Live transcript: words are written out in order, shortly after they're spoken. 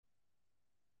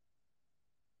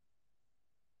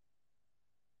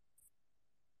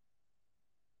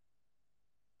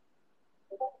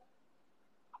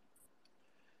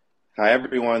Hi,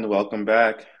 everyone. Welcome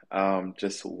back.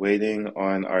 Just waiting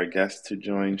on our guest to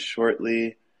join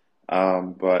shortly.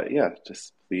 But yeah,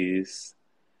 just please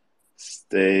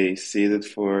stay seated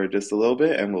for just a little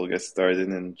bit and we'll get started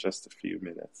in just a few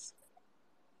minutes.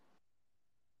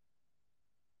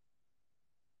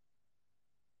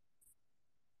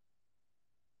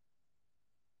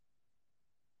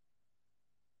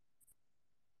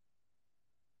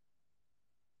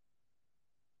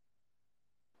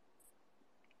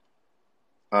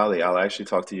 Ali, I'll actually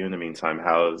talk to you in the meantime.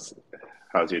 How's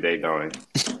your day going?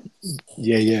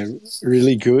 Yeah,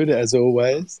 really good as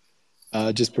always.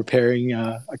 Just preparing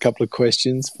a couple of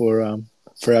questions for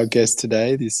our guest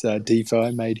today. This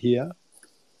DeFi made here.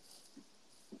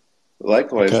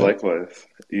 Likewise, Okay, likewise.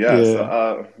 Yeah, so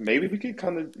yeah, maybe we could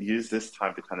kind of use this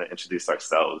time to kind of introduce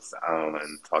ourselves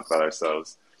and talk about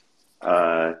ourselves.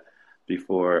 uh,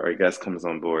 before our guest comes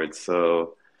on board.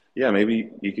 So, yeah,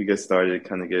 maybe you could get started,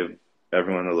 kind of give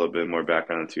everyone a little bit more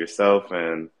background into yourself,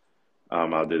 and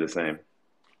I'll do the same.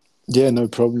 yeah. No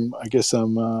problem. I guess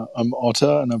I'm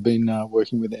Otter, and I've been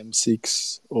working with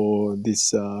M6 or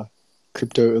this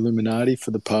crypto Illuminati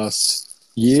for the past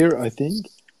year, I think.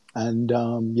 And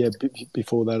yeah,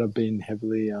 before that, I've been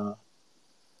heavily I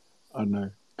don't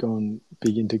know, gone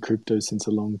big into crypto since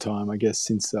a long time. I guess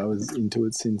since I was into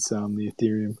it since the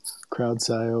Ethereum crowd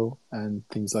sale and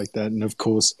things like that. And of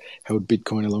course, held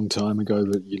Bitcoin a long time ago,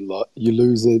 but you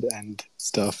lose it and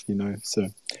stuff, you know. So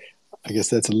I guess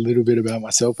that's a little bit about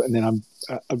myself. And then I'm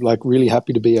like really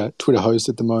happy to be a Twitter host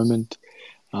at the moment.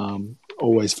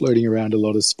 Always floating around a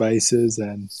lot of spaces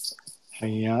and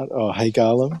hanging out. Oh, hey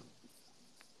Garlam,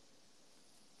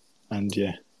 and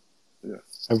yeah. Yeah.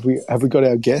 Have we got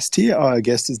our guest here? Oh, our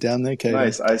guest is down there, Kaden.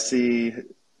 Nice. I see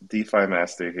DeFi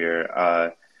Master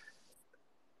here.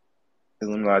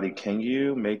 Illuminati, can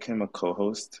you make him a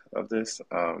co-host of this?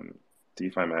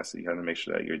 DeFi Master, you have to make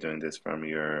sure that you're doing this from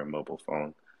your mobile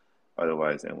phone.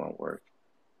 Otherwise, it won't work.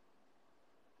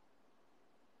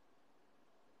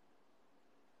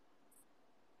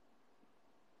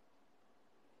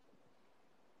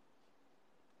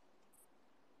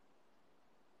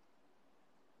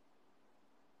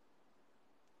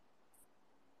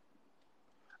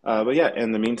 But yeah,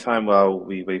 in the meantime, while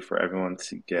we wait for everyone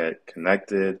to get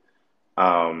connected,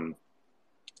 um,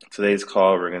 today's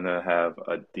call, we're gonna have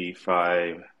a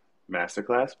DeFi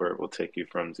masterclass where it will take you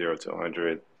from zero to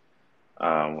 100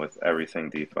 with everything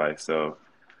DeFi. So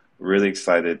really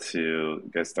excited to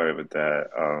get started with that.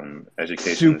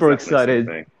 Education is Super definitely excited.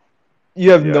 something.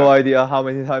 You have no Yeah. idea how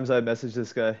many times I messaged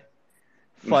this guy.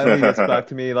 Finally gets back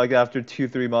to me like after 2,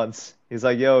 3 months. He's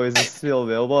like, "Yo, is this still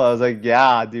available?" I was like,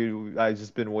 "Yeah, dude. I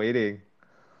just been waiting."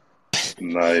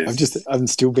 Nice. I've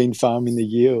still been farming the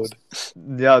yield.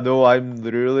 Yeah, no, I'm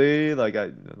literally like,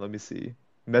 let me see.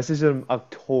 Messaged him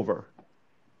October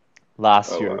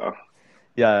last Oh year. wow.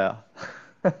 Yeah,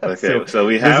 yeah. Okay, So so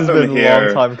we this have has him been a long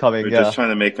here. time coming. We're just Yeah. trying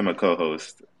to make him a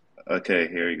co-host. Okay,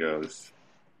 here he goes.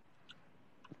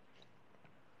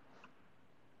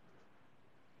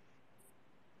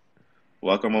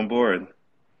 Welcome on board.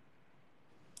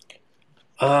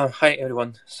 Hi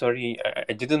everyone. Sorry,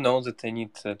 I didn't know that I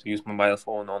need to use mobile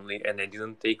phone only, and I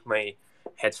didn't take my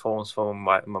headphones from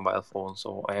my mobile phone,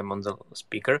 so I am on the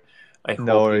speaker. I No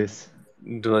hope you worries.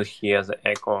 do not hear the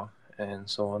echo and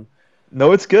so on.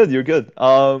 No, it's good. You're good.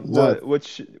 No,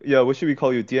 Yeah, what should we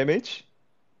call you? DMH?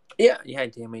 Yeah,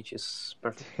 DMH is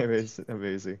perfect. DMH,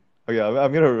 amazing. Okay,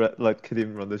 I'm gonna let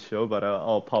Kadim run the show, but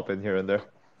I'll pop in here and there.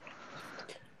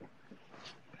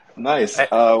 Nice. I,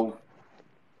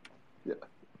 Yeah,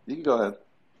 you can go ahead.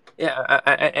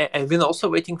 yeah, I've been also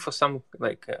waiting for some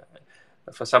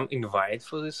for some invite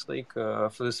for this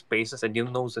for the spaces. I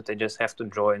didn't know that I just have to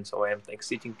join, so I'm like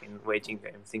sitting and waiting.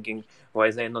 I'm thinking, why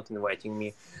is they not inviting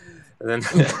me? And then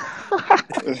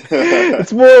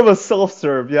It's more of a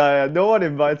self-serve. Yeah, yeah. No one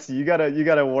invites you. You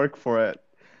gotta work for it.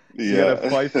 You gotta Yeah.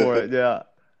 fight for it. Yeah.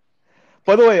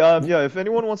 By the way, yeah, if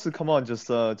anyone wants to come on, just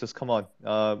come on.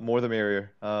 More the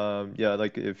merrier. Yeah,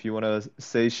 like if you wanna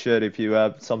say shit, if you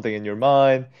have something in your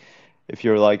mind, if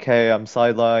you're like, hey, I'm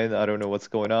sidelined, I don't know what's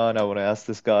going on, I wanna ask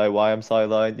this guy why I'm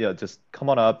sidelined. Yeah, just come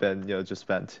on up and just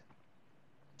vent.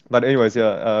 But anyways,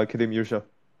 yeah, Kadim, your show.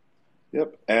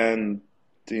 Yep. And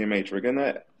DMH, we're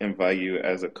gonna invite you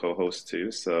as a co-host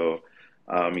too, so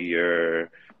your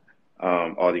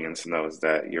audience knows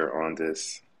that you're on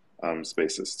this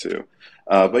spaces too.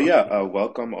 But yeah,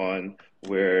 welcome on.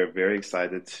 We're very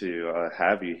excited to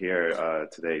have you here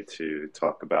today to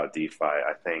talk about DeFi.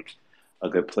 I think a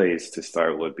good place to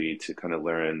start would be to kind of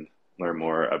learn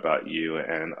more about you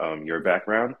and your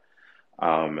background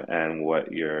and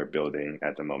what you're building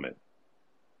at the moment.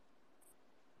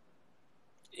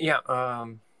 Yeah,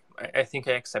 I think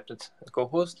I accepted the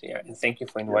co-host. Yeah, and thank you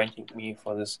for Yep. inviting me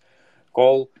for this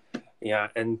call. Yeah,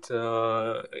 and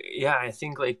yeah, I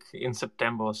think like in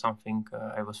September or something,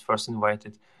 I was first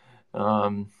invited.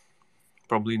 Um,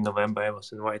 Probably in November, I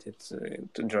was invited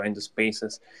to join the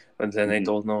Spaces, but then I Hmm.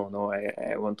 told no,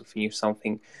 I want to finish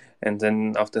something, and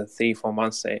then after 3 4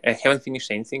 months, I haven't finished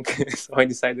anything, so I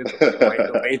decided, okay, no, I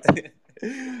will wait.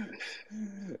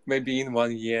 Maybe in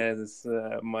 1 year, this,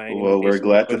 my Well, we're invitation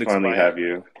glad to will finally expire. have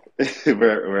you.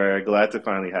 We're glad to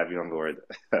finally have you on board.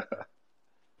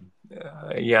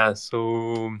 Yeah,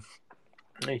 so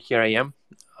here I am.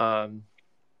 Um,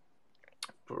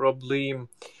 Probably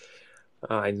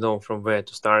I don't know from where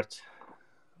to start.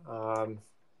 Um,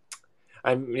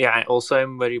 I'm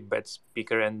very bad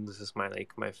speaker, and this is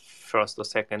my first or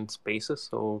second Spaces,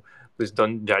 so please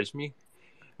don't judge me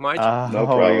much. No Oh,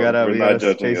 problem. We're we got not a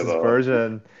judging at Spaces all.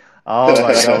 version. Oh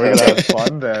my God, we're gonna have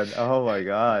fun then. Oh my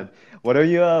God. Why don't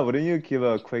you give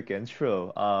a quick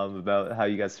intro about how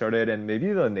you got started and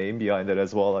maybe the name behind it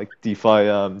as well, like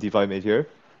DeFi Major.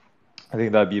 I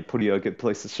think that'd be pretty a good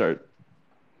place to start.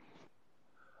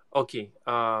 Okay.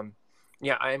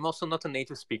 Yeah, I'm also not a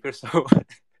native speaker, so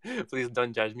please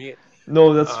don't judge me.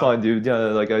 No, that's Uh, fine, dude. Yeah,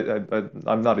 like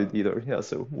I'm not either. Yeah,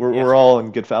 so yeah, we're all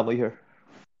in good family here.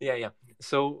 yeah.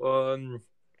 So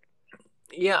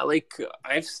yeah, like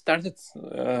I've started.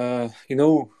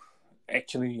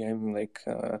 Actually, I'm like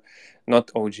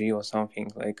not OG or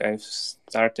something. Like I've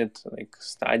started like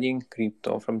studying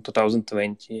crypto from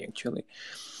 2020 actually.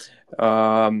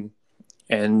 Um,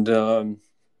 and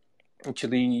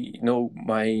actually,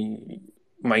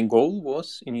 my goal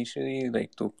was initially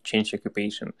like to change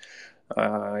occupation.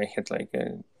 I had like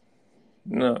a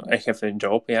no, I have a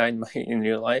job, yeah, in my in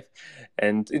real life,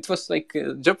 and it was like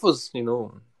job was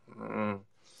mm,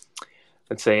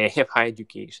 let's say I have high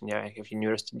education, yeah, I have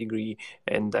university degree,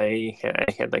 and I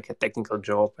had like a technical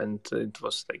job, and it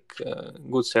was like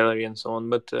good salary and so on,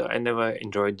 but I never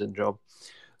enjoyed the job.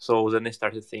 So then I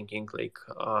started thinking like.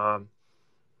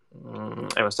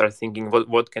 I was started thinking,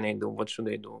 what can I do? What should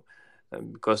I do?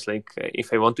 Because like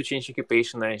if I want to change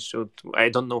occupation, I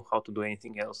don't know how to do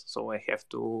anything else, so I have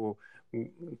to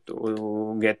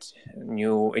get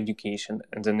new education.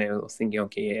 And then I was thinking,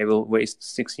 okay, I will waste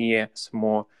 6 years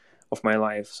more of my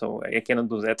life, so I cannot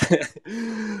do that.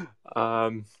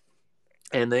 um,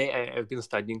 and I've been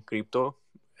studying crypto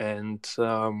and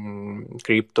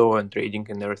trading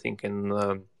and everything,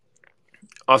 and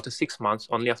after 6 months,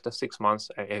 only after 6 months,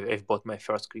 I've bought my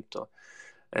first crypto,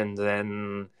 and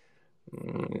then,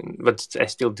 but I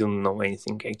still didn't know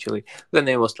anything actually. Then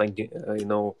I was like,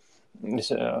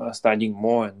 studying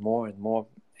more and more and more,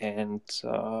 and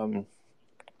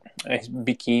I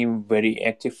became very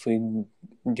active in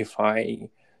DeFi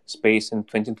space in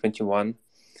 2021.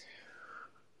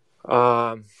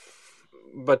 Um,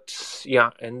 but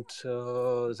yeah, and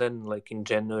then like in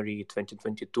January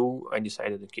 2022, I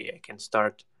decided, okay, I can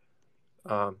start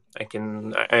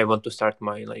I want to start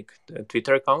my like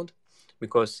Twitter account,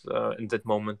 because in that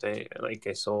moment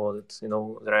I saw that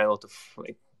there are a lot of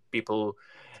like people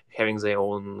having their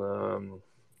own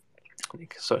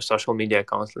social media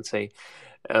accounts, let's say,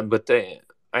 but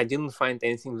I didn't find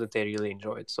anything that I really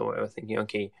enjoyed. So I was thinking,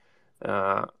 okay,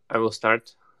 I will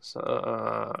start. So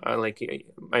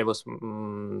I was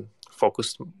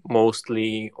focused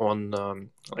mostly on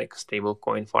like stable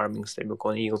coin farming, stable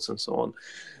coin yields, and so on.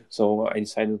 So I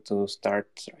decided to start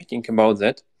writing about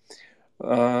that.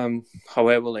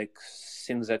 However, like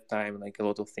since that time, like a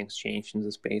lot of things changed in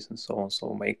the space and so on.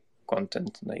 So my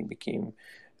content like became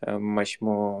much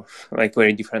more like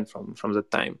very different from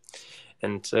that time,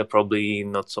 and probably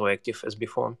not so active as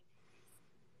before.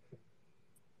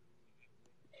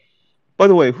 By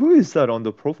the way, who is that on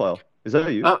the profile? Is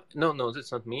that you? Ah, no, no,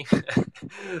 that's not me.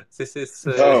 This is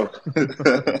Oh,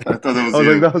 I thought it I was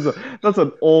was like, you. that's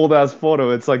an old ass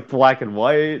photo. It's like black and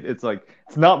white. It's like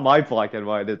it's not my black and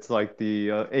white. It's like the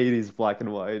 80s black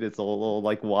and white. It's all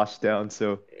like washed down.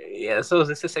 So yeah. So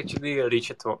this is actually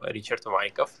Richard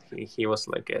Wyckoff. He was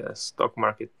like a stock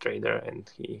market trader, and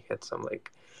he had some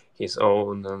like his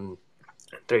own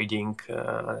trading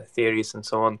theories and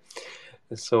so on.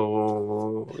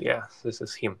 So yeah, this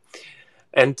is him.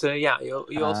 And yeah,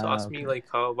 you also asked me okay. like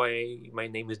how my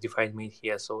name is defined made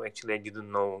here. So actually, I didn't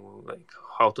know like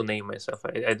how to name myself.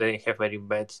 I have very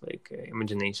bad like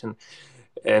imagination,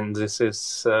 and this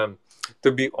is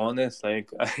to be honest, like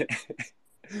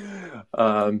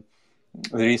um,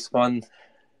 there is one.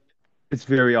 It's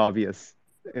very obvious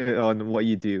on what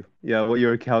you do. Yeah, what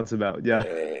your account's about. Yeah.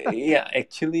 Yeah,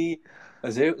 actually,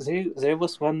 there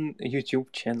was one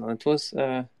YouTube channel. It was.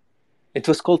 It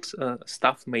was called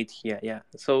Stuff Made Here. Yeah.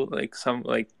 So like some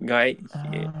like guy.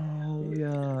 Oh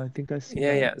yeah, I think I seen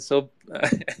Yeah, that. yeah. So,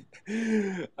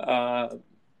 uh,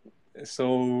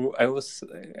 so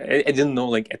I didn't know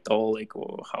like at all like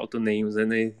how to names,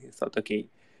 and I thought, okay,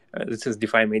 this is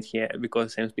DeFi made here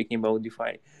because I'm speaking about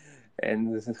DeFi,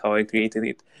 and this is how I created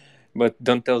it. But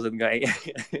don't tell that guy.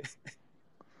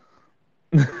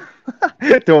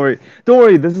 Don't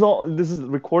worry. This is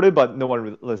recorded, but no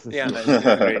one listens Yeah, to it,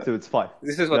 it's great. so it's fine.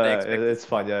 This is what I No, expected. it's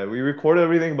fine. Yeah, we recorded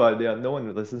everything, but yeah, no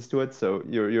one listens to it, so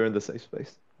you're in the safe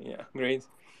space. Yeah, great.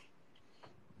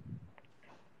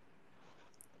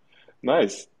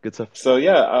 Nice. Good stuff. So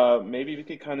yeah, maybe we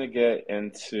could kind of get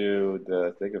into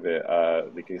the thick of it.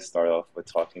 We could start off with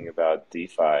talking about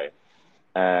DeFi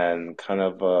and kind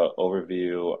of an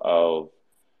overview of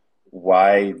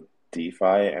why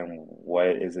DeFi and what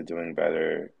is it doing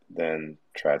better than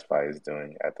TradFi is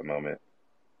doing at the moment.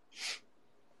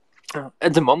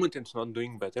 At the moment, it's not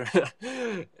doing better.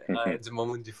 At the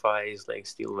moment, DeFi is like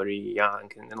still very young,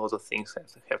 and a lot of things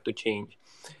have to change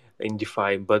in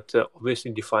DeFi. But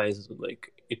obviously, DeFi is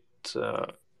like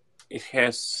it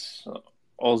has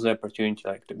all the opportunity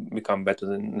like to become better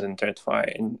than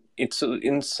TradFi, and it's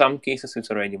in some cases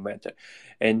it's already better.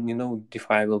 And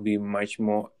DeFi will be much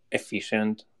more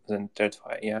efficient than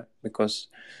TradFi, yeah, because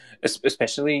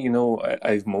especially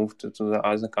I've moved to the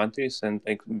other countries, and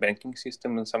like banking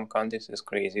system in some countries is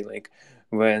crazy. Like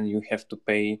when you have to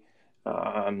pay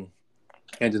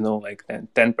I don't know, like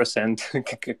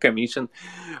 10% commission,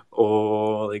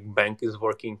 or like bank is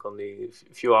working only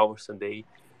a few hours a day,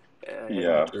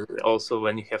 Yeah. and also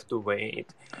when you have to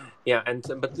wait. Yeah, and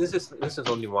but this is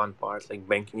only one part, like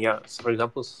banking. Yeah, so for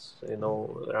example,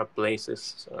 there are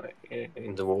places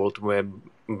in the world where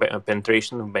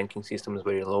penetration of banking system is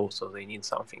very low, so they need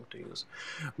something to use.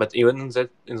 But even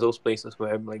in those places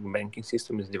where like banking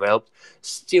system is developed,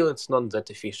 still it's not that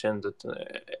efficient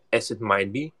as it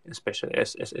might be, especially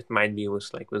as it might be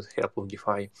with help of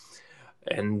DeFi.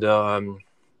 And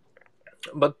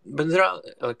but there are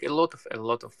like a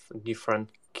lot of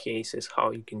different cases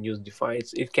how you can use DeFi.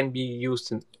 It can be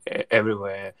used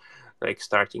everywhere, like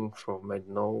starting from, I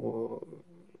don't know,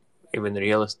 even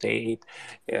real estate,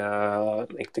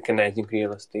 like tokenizing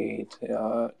real estate,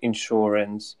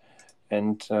 insurance,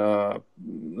 and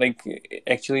like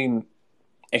actually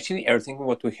everything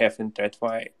what we have in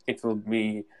TradFi, it will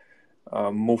be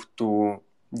moved to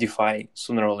DeFi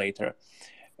sooner or later.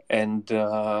 And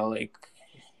like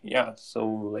yeah, so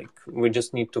like we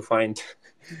just need to find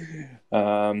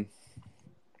um,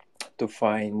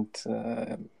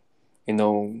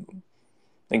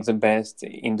 like the best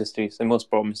industries, the most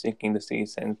promising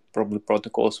industries, and probably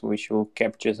protocols which will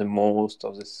capture the most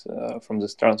of this from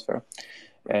this transfer,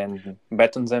 and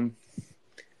bet on them.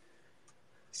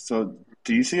 So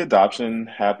do you see adoption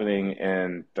happening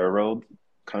in third world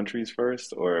countries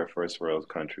first or first world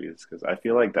countries? Because I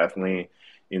feel like definitely,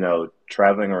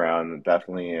 traveling around,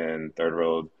 definitely in third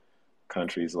world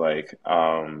countries, like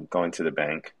going to the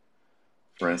bank,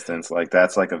 for instance, like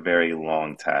that's like a very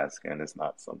long task, and it's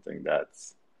not something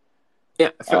that's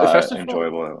Yeah, first of all,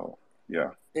 enjoyable at all.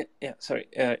 Yeah. yeah, sorry.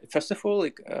 First of all,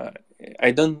 like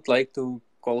I don't like to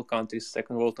call countries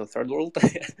second world or third world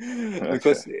Okay.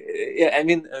 because yeah, I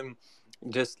mean,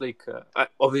 just like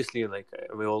obviously, like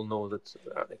we all know that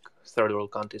like third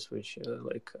world countries which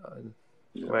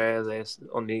Yeah. where there's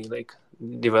only like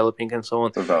developing and so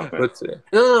on. Developing. But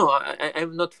no,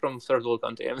 I'm not from third world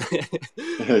country.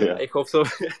 Yeah. I hope so,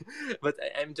 but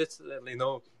I'm just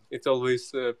it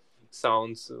always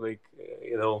sounds like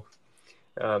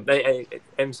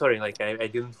I'm sorry, like I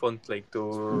didn't want like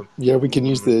to. Yeah, we can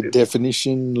use the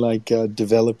definition like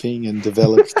developing and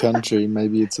developed country.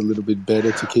 Maybe it's a little bit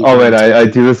better to keep Oh on man, I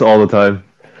topic. do this all the time.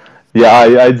 Yeah,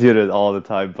 I do it all the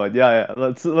time. But yeah,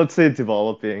 let's say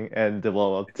developing and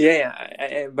developed. Yeah,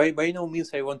 yeah. By no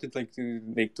means I wanted like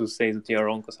to say that you're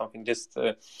wrong or something. Just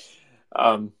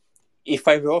um, if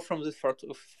I were from the sort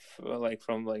of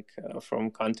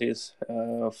from countries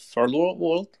third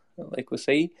world, like we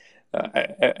say,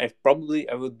 I probably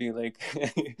I would be like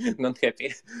not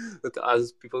happy that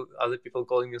other people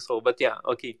calling me so. But yeah,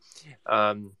 okay.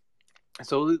 Um,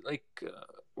 so like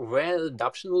where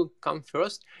adoption will come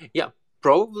first? Yeah,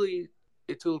 probably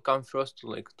it will come first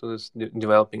to this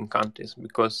developing countries,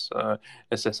 because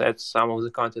as I said, some of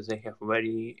the countries they have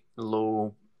very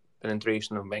low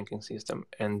penetration of banking system,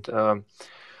 um,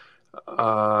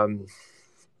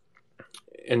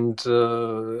 and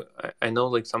I know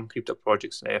like some crypto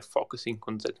projects they are focusing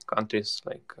on that countries,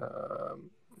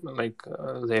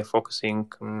 they're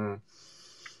focusing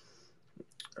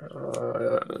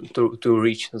to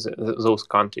reach those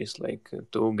countries, like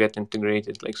to get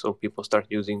integrated, like so people start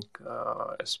using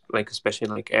like especially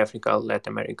like Africa,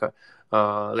 Latin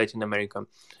America,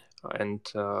 and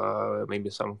maybe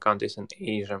some countries in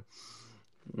Asia.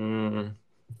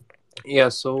 Yeah,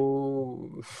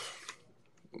 so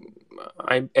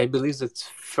I believe that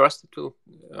first it will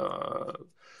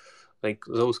like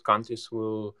those countries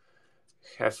will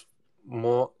have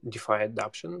more DeFi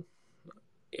adoption,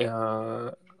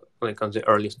 like on the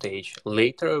early stage.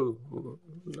 Later,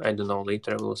 I don't know.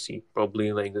 Later we'll see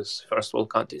probably like this first world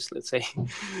countries. Let's say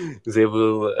they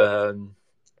will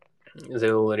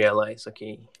realize,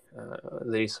 okay,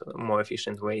 there is a more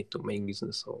efficient way to make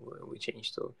business, so we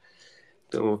change to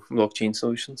blockchain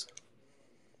solutions.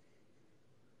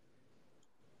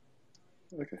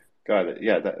 Okay, got it.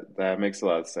 Yeah, that makes a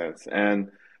lot of sense.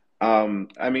 And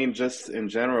I mean, just in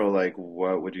general, like,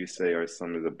 what would you say are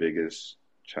some of the biggest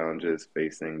challenges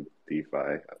facing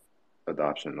DeFi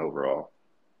adoption overall?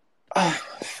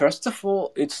 First of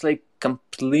all, it's like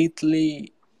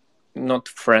completely not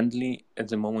friendly at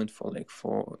the moment for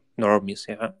normies,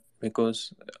 yeah,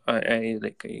 because I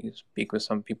speak with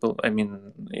some people, I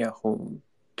mean, yeah, who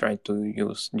try to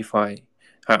use DeFi,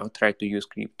 try to use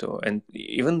crypto, and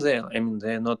even they, I mean,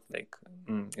 they're not like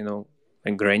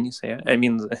like grannies, yeah, I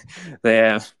mean,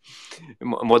 they're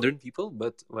modern people,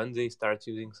 but when they start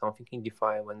using something in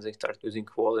DeFi, when they start using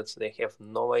wallets, they have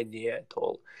no idea at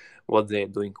all what they're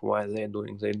doing, why they're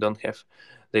doing. They don't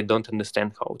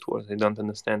understand how it works. They don't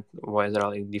understand why there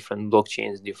are like different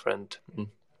blockchains, different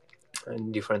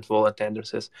wallet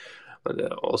addresses, but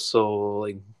also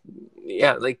like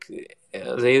like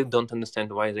they don't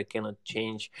understand why they cannot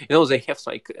change. They have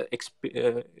like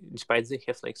despite they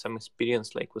have like some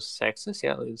experience like with Sexes,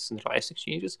 yeah, with centralized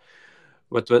exchanges,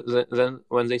 but then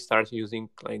when they start using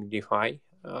like DeFi,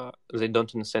 they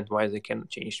don't understand why they cannot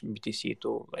change BTC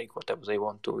to like whatever they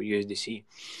want to USDC.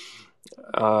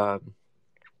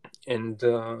 And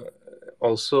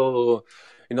also,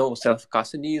 self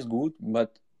custody is good,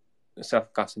 but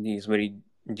self custody is very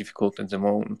difficult at the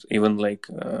moment. Even like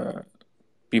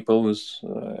people with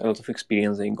a lot of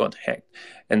experience, they got hacked,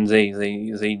 and they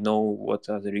know what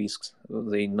are the risks.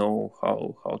 They know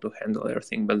how to handle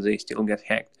everything, but they still get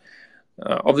hacked.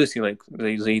 Obviously, like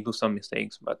they do some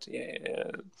mistakes, but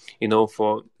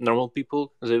for normal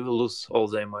people, they will lose all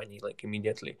their money like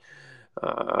immediately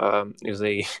if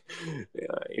they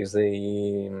if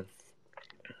they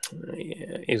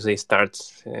if they start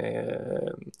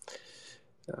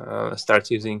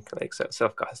using like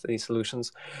self custody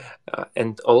solutions,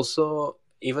 and also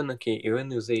even if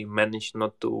they manage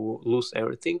not to lose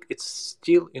everything, it's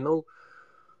still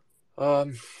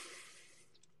um,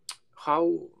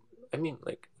 how I mean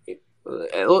like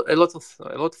a lot of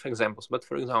examples. But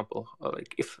for example,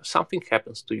 like if something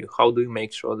happens to you, how do you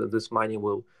make sure that this money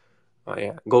will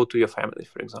go to your family,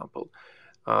 for example,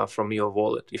 from your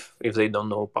wallet if they don't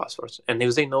know passwords? And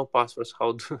if they know passwords,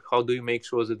 how do you make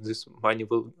sure that this money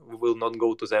will not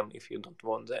go to them if you don't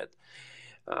want that?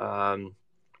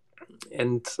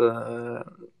 And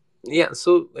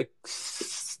so like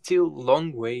still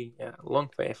long way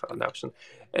for adoption,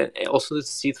 and also the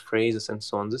seed phrases and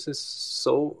so on. This is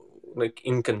so like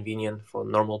inconvenient for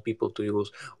normal people to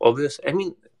use. Obviously, I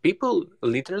mean, people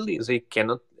literally they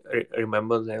cannot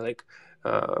remember their like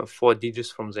 4 digits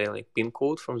from their like pin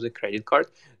code from the credit card.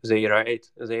 They write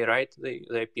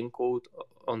their pin code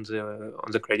on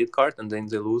the credit card, and then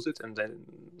they lose it, and then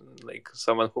like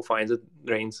someone who finds it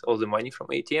drains all the money from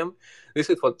ATM.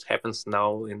 This is what happens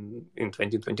now in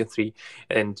 2023,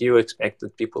 and you expect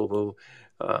that people will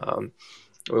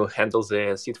handle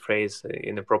the seed phrase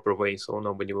in a proper way, so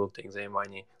nobody will take their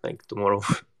money like tomorrow.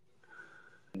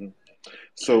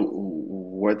 So,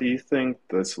 what do you think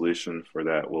the solution for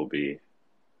that will be?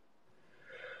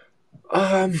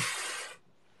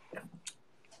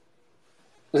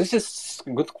 This is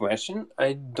a good question.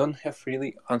 I don't have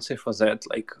really answer for that.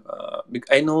 Like,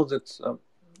 I know that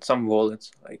some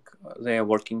wallets, like they are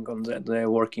working on that. They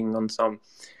are working on some.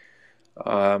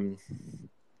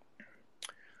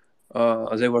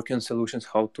 They work on solutions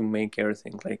how to make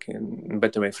everything like in a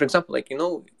better way. For example, like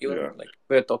even like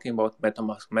we're talking about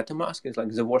MetaMask. MetaMask is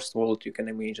like the worst wallet you can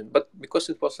imagine, but because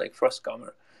it was like first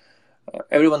comer,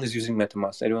 everyone is using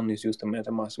MetaMask. Everyone is used to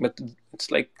MetaMask, but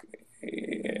it's like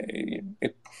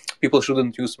people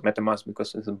shouldn't use MetaMask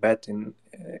because it's bad in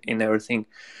everything.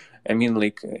 I mean,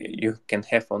 like you can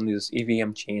have on these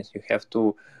EVM chains, you have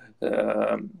to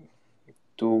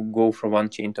go from one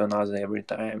chain to another every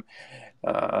time.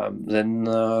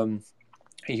 Then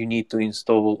you need to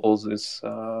install all this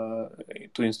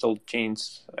to install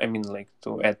chains. I mean, like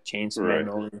to add chains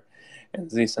manually. and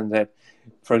this and that.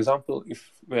 For example,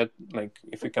 if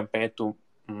we compare to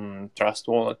Trust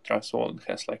Wallet has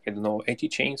like, I don't know, 80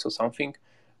 chains or something.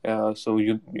 So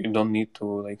you don't need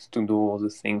to do all the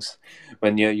things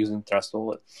when you're using Trust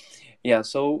Wallet. Yeah.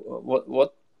 So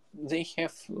what they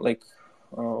have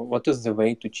what is the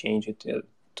way to change it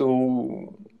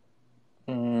to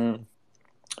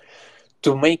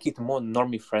make it more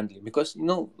normie friendly? Because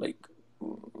now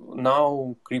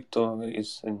crypto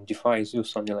and DeFi is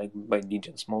used only by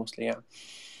degens mostly. Yeah.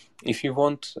 If you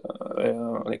want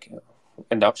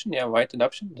adoption, wide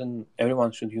adoption, then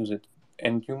everyone should use it,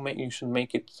 and you should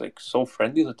make it so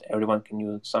friendly that everyone can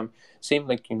use it.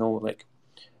 Same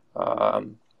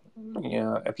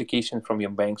application from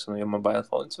your banks on your mobile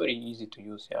phone. It's very easy to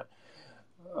use.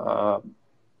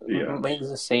 Make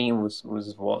the same with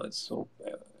wallets. So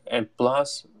and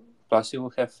plus you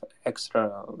will have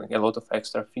a lot of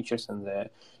extra features in there.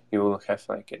 You will have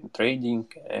in trading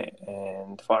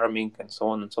and farming and so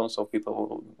on and so on. So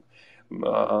people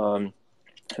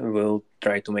will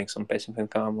try to make some passive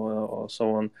income or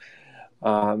so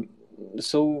on.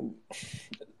 So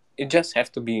it just has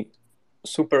to be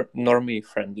super normie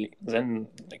friendly. Then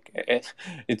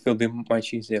it will be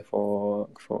much easier for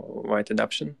wide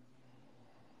adoption.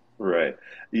 Right.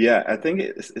 Yeah, I think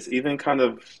it's even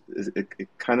it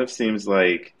kind of seems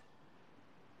like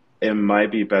it might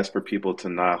be best for people to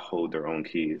not hold their own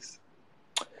keys.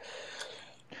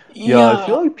 Yeah, I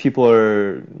feel like people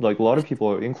are a lot of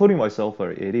people, including myself,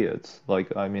 are idiots. I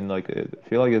feel like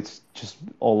it's just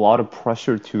a lot of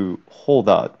pressure to hold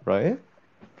that, right?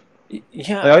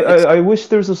 Yeah, I wish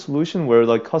there's a solution where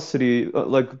custody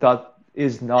that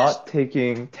is not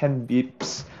taking 10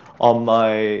 beeps on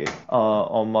my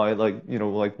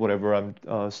whatever I'm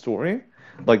storing.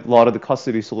 A lot of the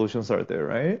custody solutions are there,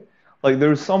 right?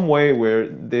 There's some way where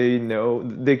they know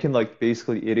they can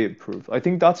basically idiot proof. I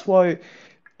think that's why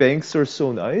banks are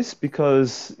so nice,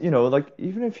 because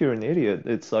even if you're an idiot,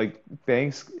 it's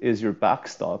banks is your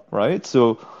backstop, right?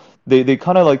 So they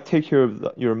kind of take care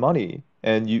of your money,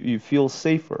 and you feel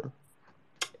safer.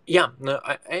 Yeah, no,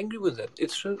 I agree with that.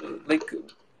 It's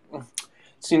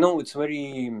it's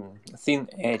very thin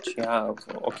edge. Yeah,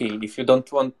 okay. If you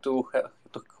don't want to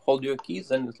hold your keys,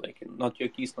 then it's not your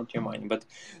keys, not your money. But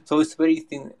so it's very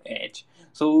thin edge.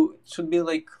 So it should be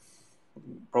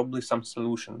probably some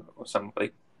solution or some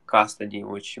custody,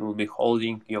 which you will be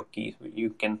holding your keys.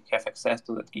 You can have access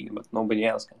to that key, but nobody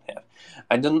else can have.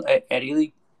 I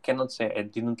really cannot say. I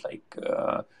didn't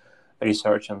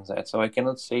research on that, so I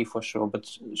cannot say for sure. But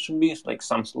it should be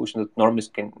some solution that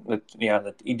normies can,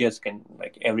 that idiots can,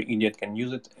 every idiot can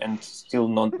use it, and still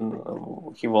not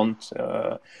he won't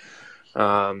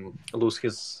lose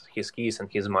his keys and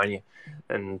his money,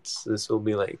 and this will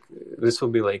be a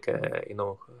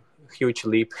huge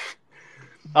leap.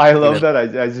 I love that.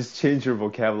 I just changed your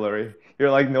vocabulary.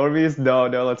 You're like, normies? No,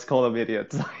 let's call them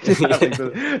idiots.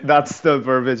 That's the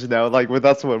verbiage now.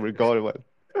 That's what we're going with.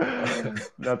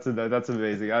 That's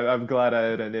amazing. I'm glad I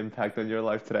had an impact on your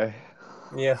life today.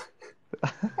 Yeah.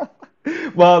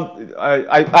 Well,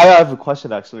 I have a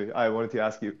question actually. I wanted to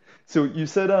ask you. So you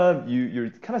said your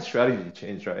kind of strategy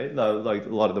changed, right? Like a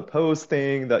lot of the post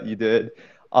thing that you did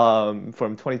from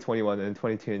 2021 and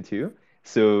 2022.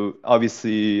 So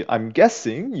obviously, I'm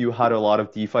guessing you had a lot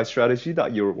of DeFi strategy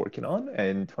that you were working on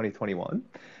in 2021.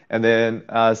 And then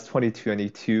as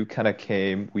 2022 kind of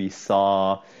came, we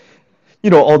saw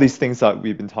all these things that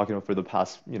we've been talking about for the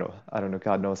past, I don't know,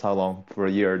 God knows how long, for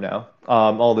a year now.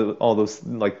 All those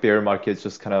bear markets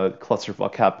just kind of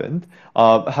clusterfuck happened.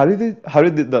 How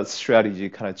did that strategy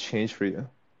kind of change for you?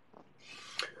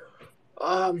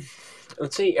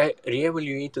 Let's say I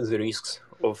reevaluated the risks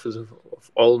of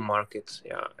all markets,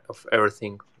 of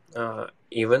everything.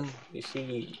 Even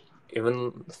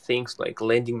things like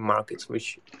lending markets,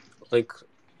 which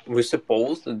we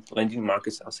suppose that lending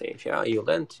markets are safe. Yeah, you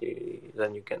lend,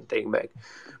 then you can take back.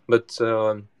 But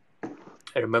I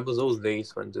remember those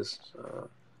days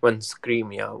when Scream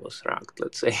was racked.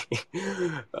 Let's say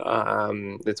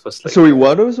it was Sorry,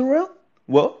 what was around?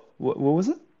 What was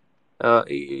it?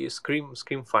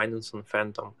 Scream Finance and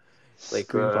Phantom.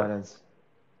 Scream Finance.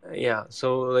 Yeah.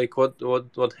 So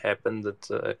what happened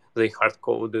that they hard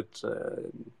coded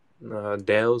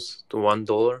DAOs to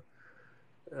 $1.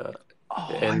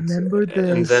 I remember this.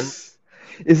 And then,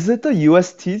 is it the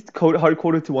UST hard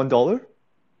coded to $1?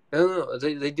 No,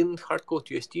 they didn't hard code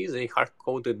UST. They hard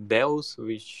coded DAOs,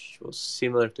 which was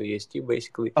similar to UST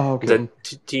basically. Oh, okay. Then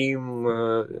team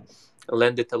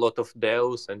landed a lot of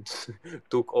DAOs and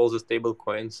took all the stable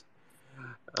coins.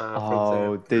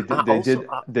 They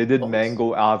did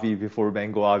Mango Avi before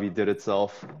Mango Avi did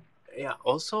itself. Yeah.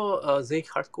 Also, they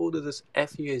hard coded this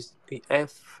FUSD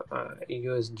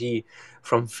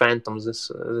from Phantom. This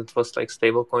it was like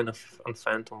stablecoin on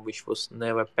Phantom, which was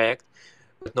never pegged,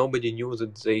 but nobody knew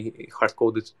that they hard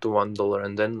coded it to $1.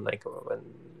 And then like when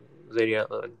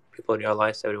people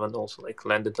realized, everyone also like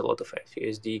landed a lot of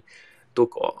FUSD,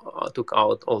 took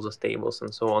out all the stables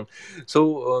and so on.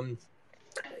 So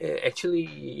actually,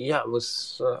 yeah, it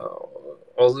was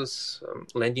all these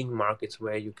lending markets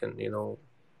where you can,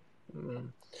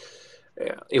 mm,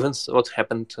 yeah, even what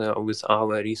happened with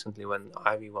Aave recently when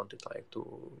Ivy wanted like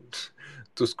to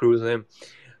to screw them.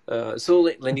 So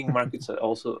lending markets are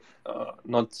also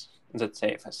not that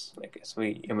safe as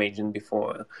we imagined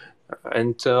before,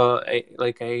 and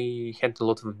I had a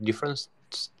lot of different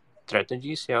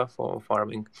strategies, yeah, for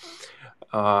farming.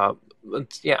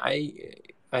 But yeah, I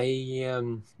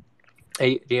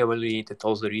reevaluated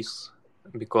all the risks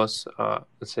because,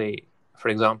 let's say, for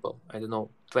example, I don't know,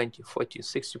 20, 40,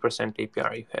 60%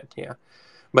 APR you had, yeah.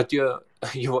 But you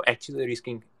were actually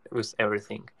risking with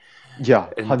everything. Yeah,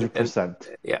 And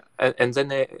 100%. yeah, and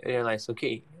then I realized,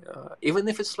 okay, even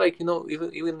if it's like,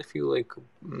 even if you like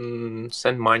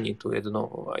send money to, I don't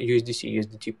know, USDC,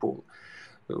 USDT pool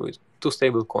with two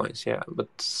stable coins, yeah, but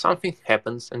something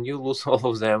happens and you lose all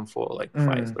of them for like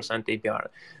 5% APR,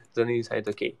 then you decide,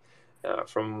 okay,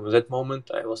 from that moment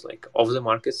I was like off the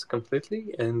markets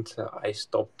completely, and I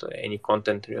stopped any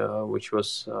content which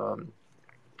was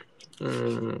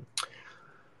mm,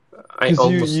 I Because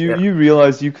almost, yeah. you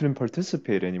realized you couldn't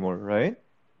participate anymore, right?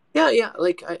 Yeah.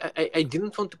 Like I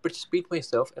didn't want to participate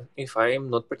myself, and if I am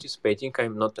not participating,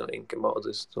 I'm not telling about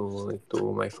this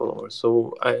to my followers.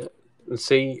 So let's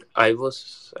say I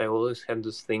always had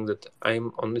this thing that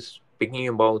I'm only speaking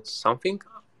about something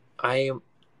I am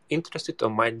interested or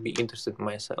might be interested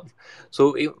myself.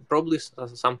 So probably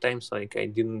sometimes like I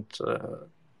didn't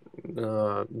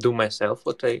do myself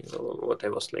what I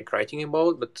was like writing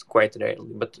about, but quite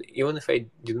rarely. But even if I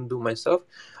didn't do myself,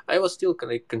 I was still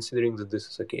like considering that this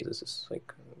is okay. This is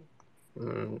like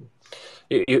mm,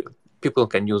 people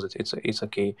can use it. It's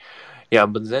okay. Yeah,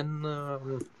 but then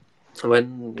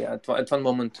when at one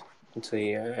moment, let's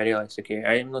say I realized, okay,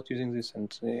 I am not using this,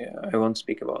 and I won't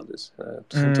speak about this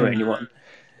to anyone.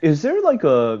 Is there like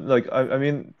I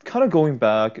mean, kind of going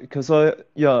back, because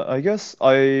I guess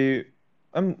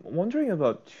I'm wondering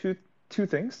about two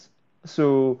things.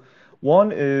 So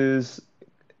one is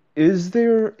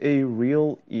there a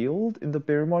real yield in the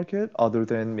bear market other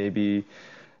than maybe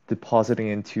depositing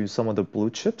into some of the blue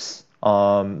chips,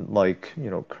 like,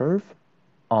 Curve,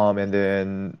 and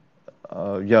then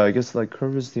yeah, I guess like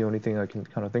Curve is the only thing I can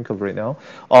kind of think of right now.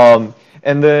 And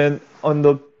then on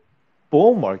the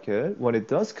bull market, when it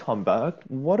does come back,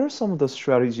 what are some of the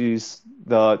strategies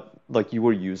that like you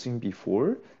were using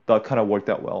before that kind of worked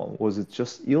out well? Was it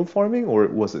just yield farming, or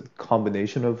was it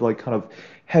combination of like kind of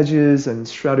hedges and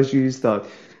strategies that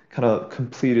kind of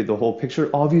completed the whole picture?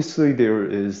 Obviously, there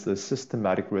is the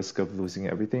systematic risk of losing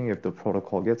everything if the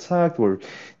protocol gets hacked, or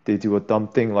they do a dumb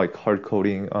thing like hard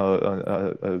coding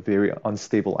a very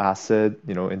unstable asset,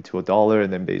 into a dollar,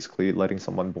 and then basically letting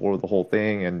someone borrow the whole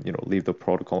thing and leave the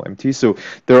protocol empty. So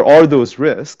there are those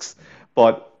risks,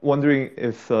 but wondering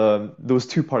if those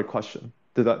two-part question,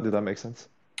 did that make sense?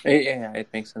 Yeah, it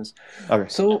makes sense. Okay.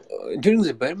 So during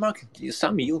the bear market,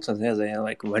 some yields are there; they are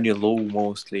like very low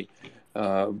mostly.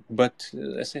 But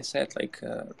as I said, like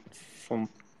for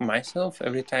myself,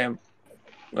 every time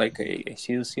like I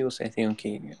see the yields, I think,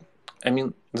 okay, I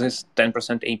mean, this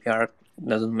 10% APR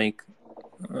doesn't make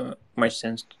much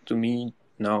sense to me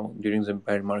now during the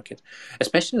bear market,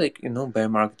 especially like bear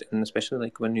market, and especially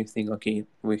like when you think, okay,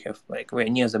 we're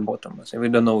near the bottom. So we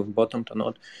don't know if bottomed or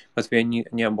not, but we're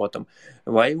near bottom.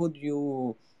 Why would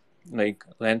you like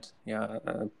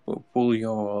pull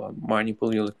your money,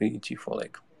 pull your liquidity for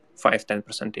like 5-10%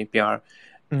 APR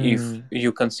if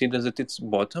you consider that it's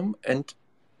bottom, and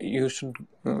you should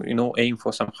aim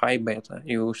for some high beta.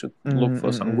 You should look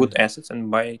for some good assets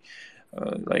and buy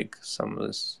like some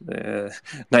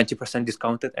 90%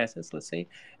 discounted assets, let's say,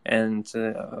 and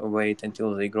wait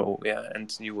until they grow, yeah,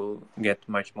 and you will get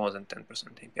much more than 10%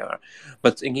 APR.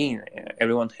 But again,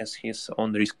 everyone has his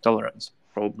own risk tolerance.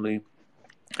 Probably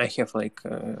I have like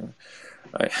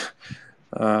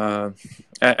I,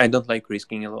 I don't like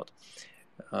risking a lot.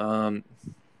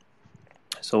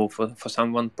 So for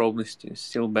someone, probably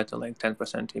still better like 10%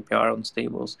 APR on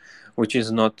stables, which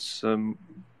is not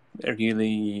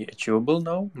really achievable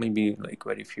now. Maybe like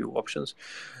very few options.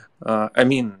 I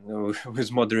mean,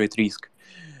 with moderate risk.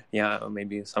 yeah,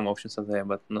 maybe some options are there,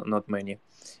 but not many.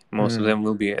 Most of them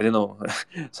will be, I don't know,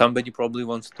 somebody probably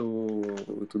wants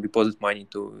to deposit money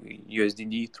to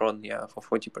USDD Tron, yeah, for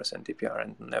 40% APR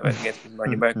and never get his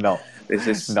money back. No,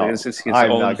 This no, is his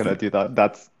I'm own, not gonna do that.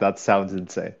 That sounds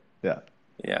insane. Yeah.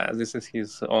 yeah, this is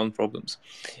his own problems.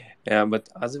 Yeah, but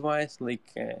otherwise, like,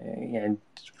 yeah,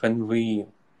 when we,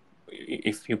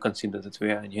 if you consider that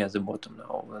we are near the bottom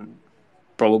now, then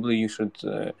probably you should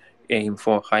aim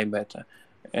for high beta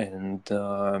and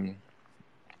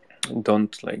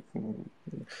don't like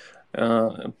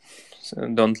uh,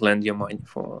 don't lend your money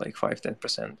for like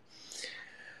 5-10%.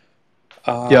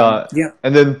 Yeah, Yeah.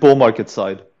 and then bull market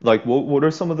side, like what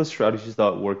are some of the strategies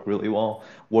that work really well?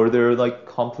 Were there like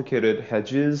complicated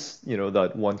hedges,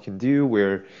 that one can do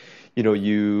where,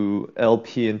 you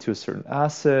LP into a certain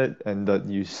asset and that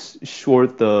you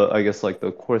short the, I guess like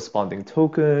the corresponding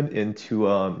token into,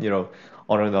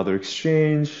 on another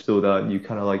exchange so that you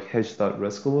kind of like hedge that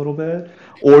risk a little bit?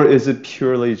 Or is it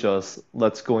purely just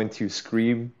let's go into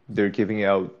Scream, they're giving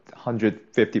out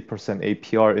 150%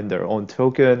 APR in their own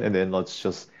token, and then let's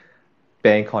just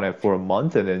bank on it for a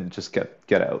month and then just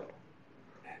get out.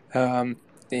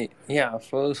 Yeah,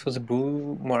 for the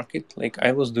bull market, like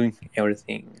I was doing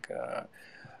everything,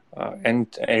 and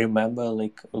I remember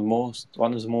like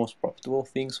one of the most profitable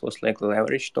things was like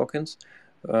leverage tokens.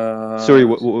 Sorry, Uh,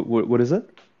 what is it?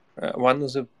 One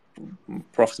of the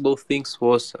profitable things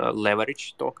was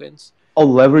leverage tokens. Oh,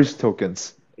 leverage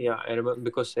tokens. Yeah, I remember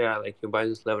because yeah, like you buy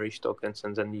these leverage tokens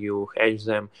and then you hedge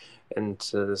them, and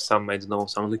some I don't know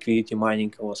some liquidity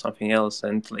mining or something else,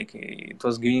 and like it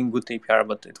was giving good APR,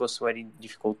 but it was very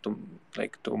difficult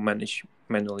to manage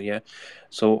manually. Yeah,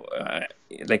 so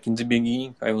like in the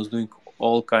beginning, I was doing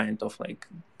all kind of like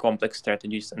complex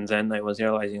strategies, and then I was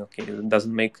realizing, okay, it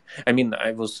doesn't make. I mean,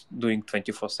 I was doing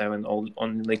 24/7 all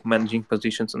on like managing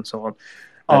positions and so on.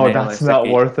 Then Oh, I that's realized, not okay,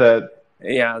 worth it.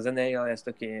 yeah, then I realized,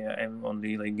 okay, I'm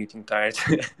only like getting tired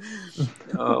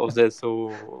of that.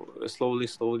 So slowly,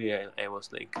 I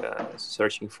was like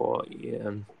searching for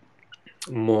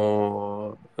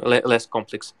less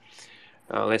complex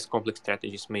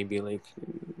strategies. Maybe like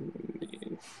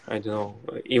I don't know,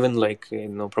 even like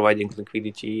providing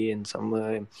liquidity and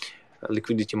some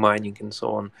liquidity mining and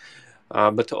so on.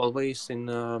 But always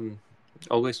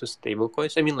with stable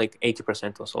coins. I mean, like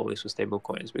 80% was always with stable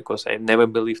coins because I never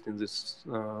believed in this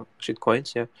shit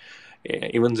coins. Yeah.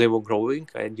 Even they were growing,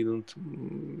 I didn't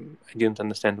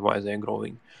understand why they're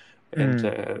growing, and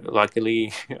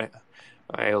luckily,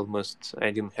 I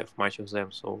didn't have much of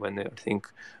them. So when everything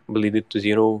bleeded to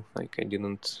zero, like I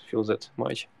didn't feel that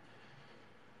much.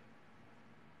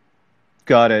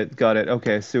 Got it. Got it.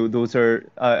 Okay, so those are,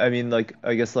 I mean, like,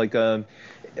 I guess, like,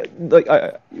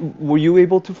 were you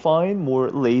able to find more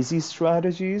lazy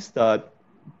strategies that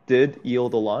did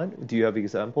yield a lot? Do you have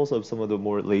examples of some of the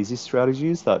more lazy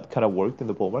strategies that kind of worked in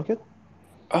the bull market?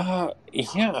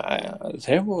 Yeah,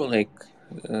 there were like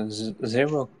there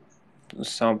were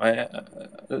some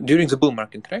during the bull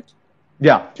market, correct?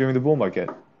 Yeah, during the bull market.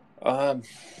 Um,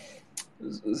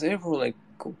 there were like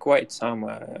quite some.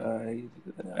 I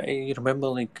remember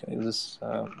like this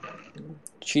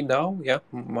Qidao, yeah,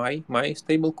 my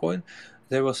stable coin.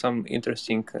 There were some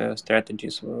interesting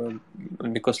strategies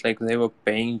because like they were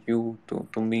paying you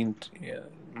to mint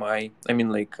my. I mean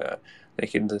like they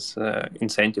had this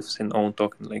incentives in own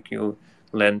token. Like you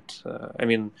lend. I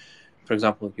mean, for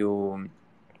example,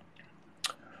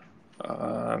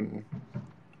 um,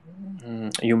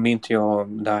 you mint your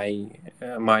my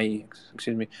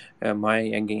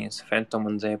against Phantom,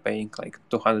 and they're paying like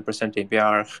 200%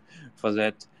 APR for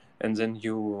that, and then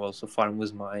you also farm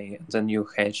with my, and then you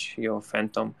hedge your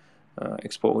Phantom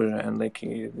exposure, and like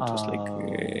it was like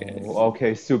Oh,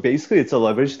 okay. So basically, it's a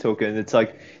leverage token. It's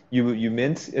like you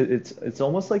mint. It's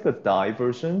almost like a DAI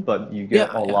version, but you get yeah,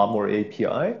 a yeah, lot more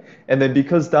API. And then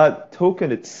because that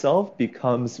token itself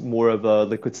becomes more of a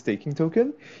liquid staking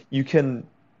token, you can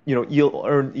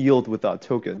earn yield with that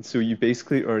token. So you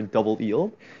basically earn double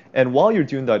yield. And while you're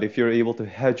doing that, if you're able to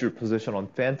hedge your position on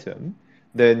Phantom,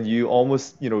 then you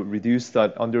almost reduce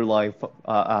that underlying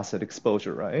asset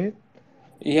exposure, right?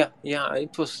 yeah.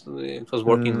 It was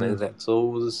working like that.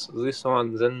 So this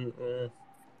one then.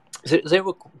 There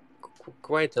were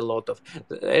quite a lot of.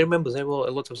 I remember there were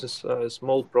a lot of this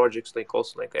small projects. Like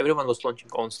also, like everyone was launching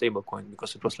on stablecoin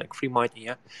because it was like free money.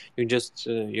 Yeah, you just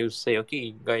you say,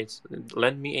 okay, guys,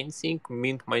 lend me anything,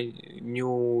 mint my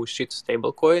new shit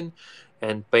stablecoin,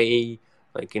 and pay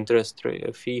like interest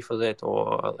fee for that,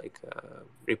 or like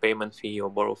repayment fee or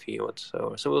borrow fee or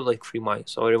whatsoever. So it was like free money.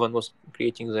 So everyone was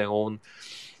creating their own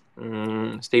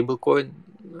stablecoin.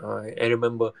 I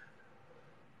remember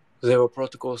there were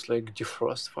protocols like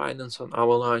Defrost Finance on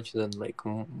Avalanche, then like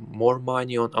more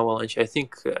money on Avalanche. I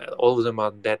think all of them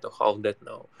are dead or half dead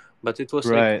now. But it was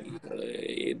Right.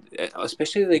 like,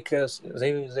 especially like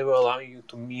they were allowing you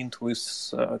to mint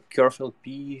with Curve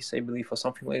LPs, I believe, or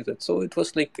something like that. So it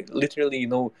was like literally,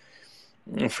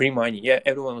 free money. Yeah,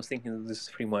 everyone was thinking that this is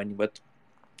free money, but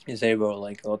there were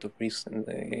like a lot of risks in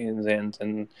the end,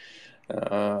 and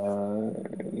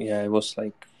yeah, it was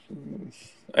like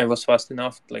I was fast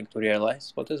enough like to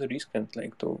realize what is the risk and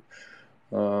like to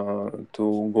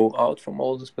go out from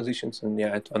all these positions. And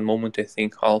yeah, at one moment I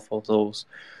think half of those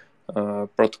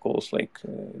protocols like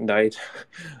died.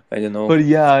 I don't know. But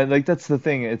yeah, like that's the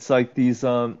thing. It's like these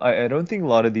I don't think a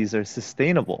lot of these are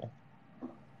sustainable,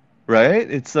 right?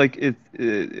 It's like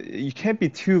you can't be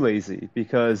too lazy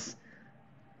because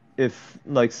if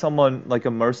like someone like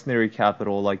a mercenary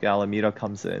capital like Alameda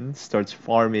comes in, starts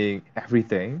farming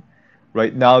everything,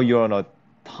 right? Now you're on a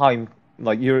time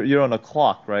like you're on a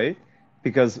clock, right?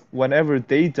 Because whenever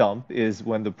they dump is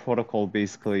when the protocol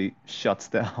basically shuts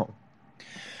down.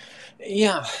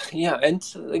 Yeah, and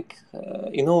like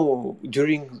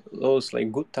during those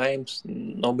like good times,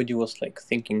 nobody was like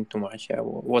thinking too much. Yeah,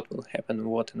 what will happen,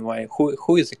 what and why?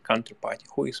 Who is the counterparty?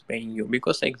 Who is paying you?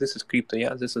 Because like this is crypto.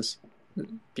 Yeah, this is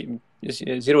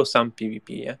zero sum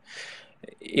PvP. Yeah,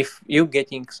 if you're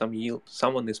getting some yield,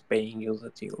 someone is paying you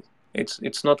that yield.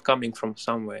 It's not coming from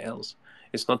somewhere else.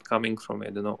 It's not coming from, I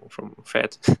don't know, from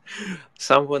Fed.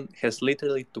 Someone has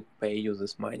literally to pay you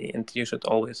this money, and you should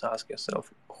always ask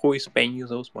yourself who is paying you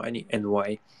those money and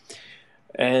why.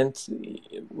 And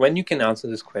when you can answer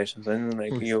these questions, then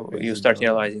like you start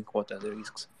realizing what are the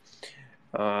risks.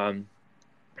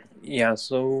 Yeah,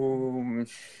 so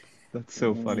That's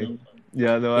so funny.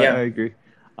 Yeah, no, I yeah. agree.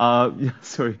 Yeah,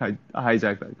 sorry, I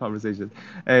hijacked that conversation.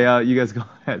 Hey, you guys go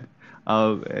ahead.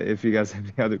 If you guys have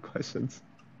any other questions.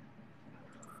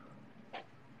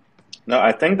 No,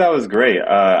 I think that was great.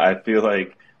 I feel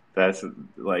like that's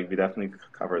like we definitely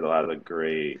covered a lot of the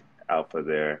great alpha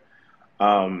there.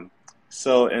 Um,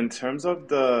 so in terms of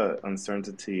the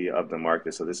uncertainty of the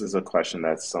market, so this is a question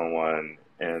that someone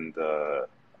in the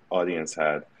audience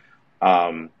had.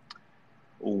 Um,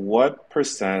 what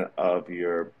percent of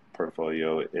your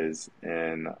portfolio is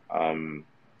in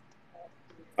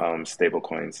stable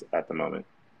coins at the moment?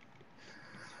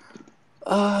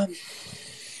 Um,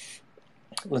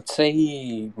 let's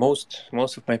say most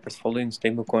of my portfolio in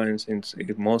stablecoins,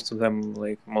 and most of them,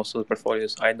 like most of the portfolio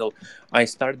is idle. I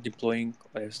started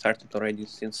already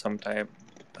since some time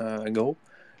ago.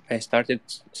 I started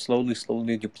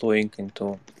slowly deploying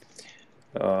into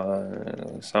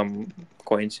some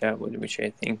coins, yeah, which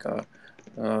I think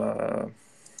are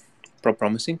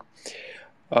promising.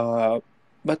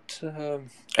 But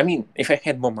I mean, if I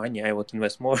had more money, I would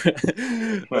invest more.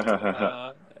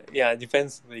 But yeah, it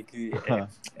depends. Like,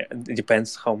 it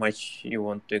depends how much you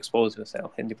want to expose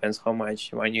yourself. It depends how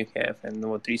much money you have and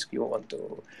what risk you want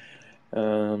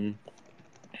um,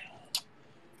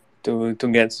 to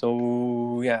get.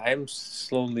 So yeah, I'm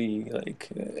slowly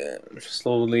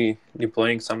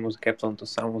deploying some of the capital into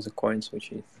some of the coins,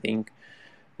 which I think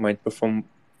might perform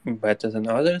better than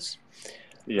others.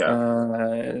 Yeah.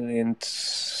 And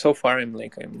so far I'm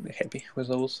happy with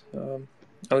those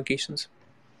allocations.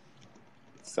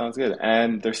 Sounds good.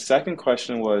 And their second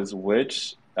question was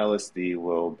which LSD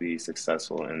will be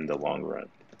successful in the long run?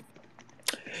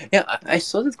 Yeah, I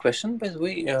saw that question, by the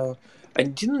way. I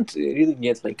didn't really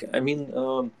get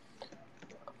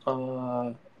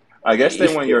I guess they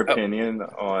if want your opinion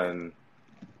on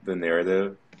the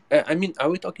narrative. I mean, are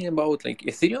we talking about like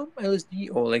Ethereum LSD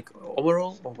or like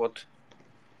overall or what?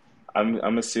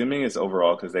 I'm assuming it's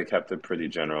overall because they kept it pretty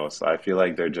general. So I feel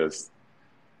like they're just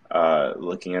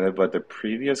looking at it. But the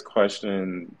previous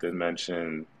question did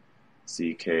mention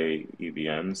ZK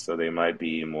EVMs, so they might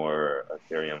be more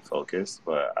Ethereum focused.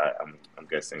 But I'm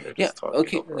guessing they're just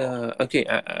talking overall. Okay.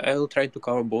 I will try to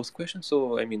cover both questions.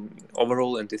 So I mean,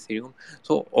 overall and Ethereum.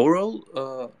 So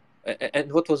overall,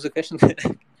 and what was the question?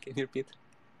 Can you repeat?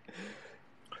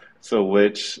 So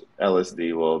which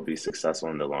LSD will be successful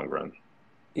in the long run?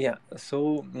 Yeah.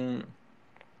 So I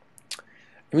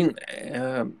mean,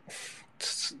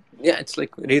 yeah, it's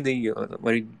like really a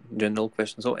very general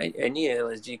question. So any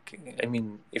LSD, I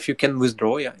mean, if you can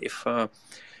withdraw, yeah, if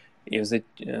if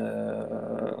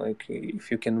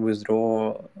you can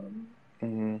withdraw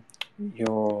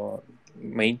your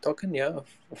main token, yeah,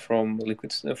 from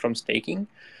liquids from staking,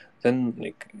 then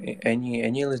like any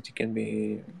LSD can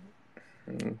be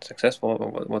successful.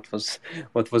 What was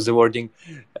the wording?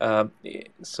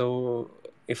 So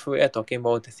if we are talking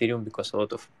about Ethereum, because a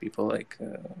lot of people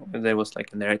there was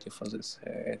like a narrative for this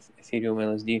Ethereum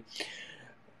LSD.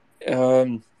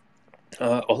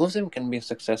 All of them can be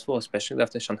successful, especially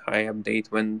after Shanghai update,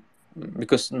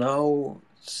 because now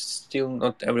still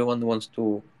not everyone wants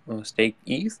to stake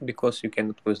ETH because you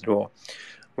cannot withdraw.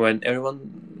 When it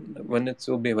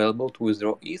will be available to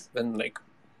withdraw ETH, then like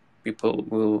people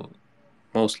will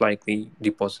most likely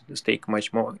stake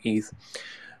much more ETH.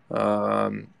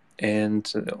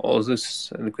 And all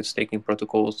these liquid staking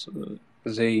protocols,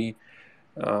 they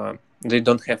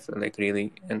don't have like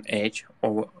really an edge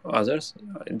over others.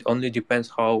 It only depends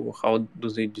how do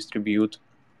they distribute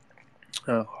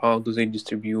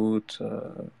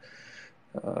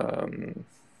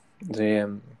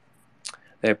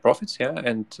their profits,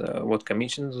 and what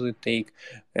commissions do they take.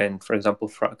 And for example,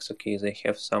 Frax, okay, they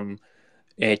have some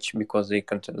edge because they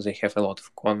have a lot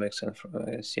of convex and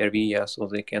CRV, so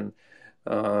they can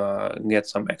get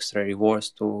some extra rewards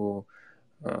to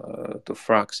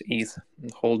Frax ETH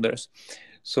holders.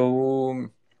 So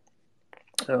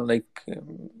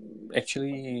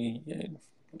actually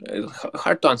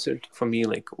hard to answer for me,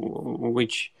 like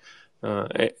which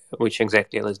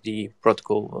exactly LSD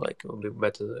protocol like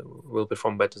will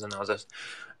perform better than others.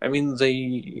 I mean,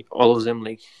 all of them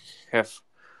like have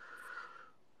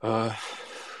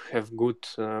good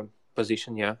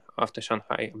position, after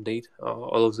Shanghai update.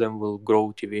 All of them will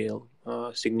grow TVL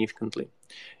significantly.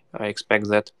 I expect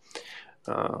that.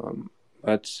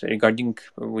 But regarding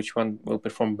which one will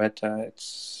perform better,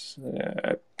 it's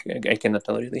I cannot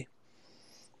tell really.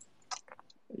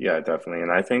 Yeah, definitely.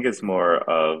 And I think it's more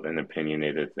of an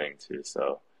opinionated thing too.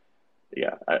 So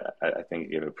yeah, I think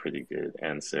you gave a pretty good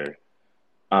answer.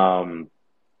 And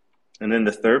then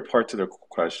the third part to the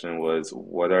question was,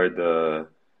 what are the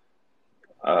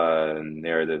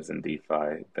narratives in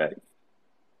DeFi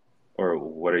or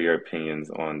what are your opinions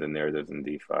on the narratives in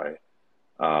DeFi?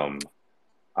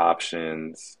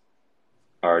 Options,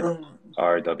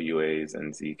 RWAs,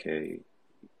 and ZK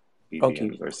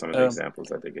EVMs are some of the examples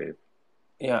that they gave.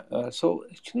 Yeah, so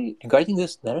actually regarding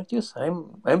these narratives,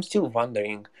 I'm still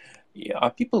wondering, are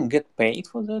people get paid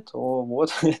for that or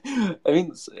what? I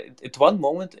mean, at one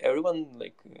moment everyone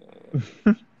like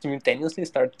simultaneously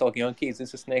start talking, okay,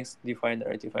 this is next DeFi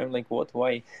narrative. I'm like, what?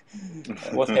 Why?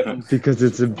 What happened? Because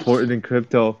it's important in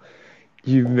crypto.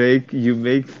 You make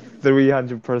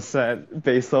 300%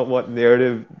 based on what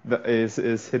narrative that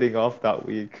is hitting off that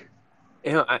week.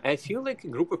 Yeah, I feel like a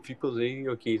group of people they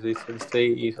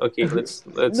say okay, let's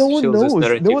No one chill this knows.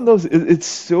 narrative. No one knows. It's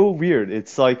so weird.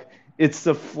 It's like it's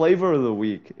the flavor of the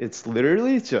week. It's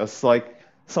literally just like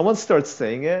someone starts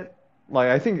saying it. Like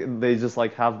I think they just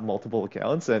like have multiple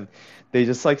accounts and they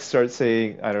just like start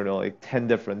saying, I don't know, like 10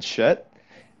 different shit.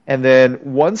 And then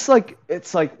once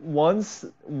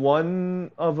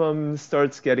one of them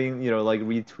starts getting, like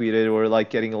retweeted or like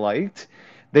getting liked,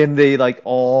 then they like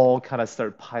all kind of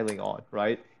start piling on,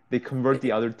 right? They convert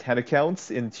the other 10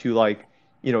 accounts into like,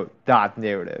 that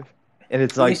narrative. And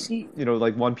it's like,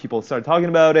 like when people start talking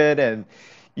about it and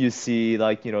you see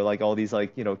like, like all these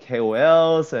like,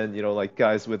 KOLs and, like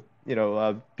guys with,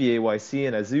 BAYC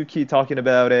and Azuki talking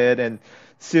about it. And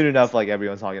soon enough, like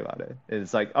everyone's talking about it. And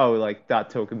it's like, oh, like that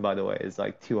token, by the way, is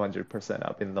like 200%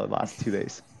 up in the last 2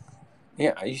 days.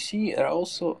 Yeah, you see, I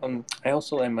also am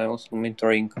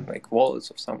mentoring like wallets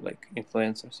of some like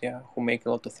influencers, who make a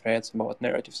lot of threads about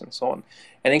narratives and so on.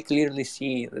 And I clearly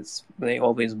see that they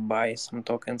always buy some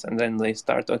tokens and then they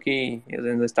start a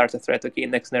thread, okay,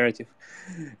 next narrative,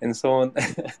 and so on.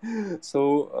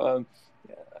 So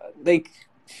like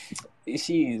you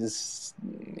see this,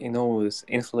 this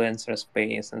influencer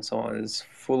space and so on is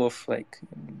full of like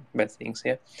bad things,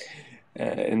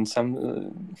 and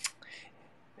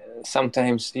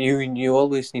sometimes you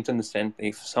always need to understand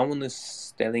if someone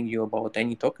is telling you about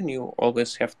any token, you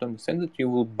always have to understand that you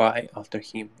will buy after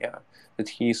him, that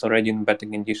he is already in better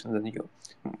condition than you.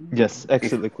 Yes,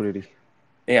 exit liquidity.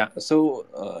 Yeah, so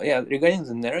regarding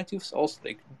the narratives, also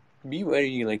like be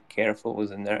very like careful with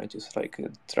the narratives. Like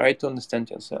try to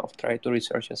understand yourself, try to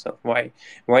research yourself. Why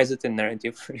is it a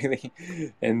narrative really?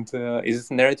 And is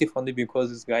it a narrative only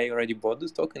because this guy already bought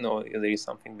this token, or there is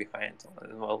something behind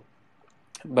as well?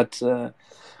 But so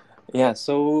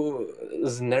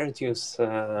the narratives.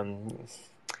 Can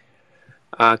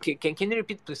you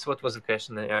repeat, please? What was the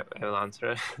question? I will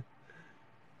answer.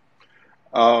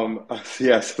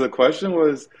 Yeah. So the question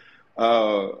was,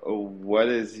 what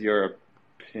is your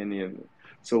opinion?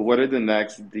 So, what are the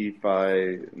next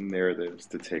DeFi narratives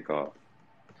to take off?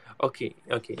 Okay.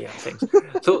 Yeah. Thanks.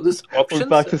 So this options. We're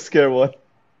back to square one.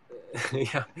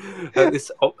 Yeah. This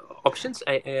options.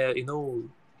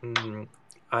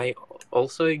 I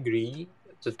also agree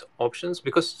that options,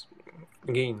 because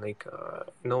again,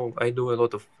 I do a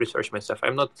lot of research myself.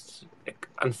 I'm not,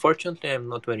 unfortunately, I'm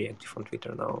not very active on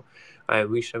Twitter now. I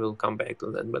wish I will come back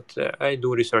to that, but I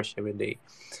do research every day.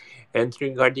 And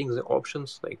regarding the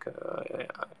options,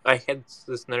 I had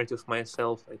this narrative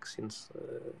myself, since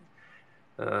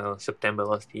September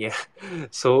last year.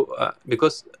 So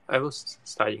because I was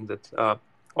studying that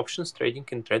options trading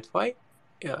in TradFi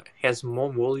has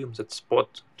more volume than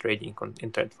spot trading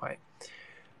in TradFi.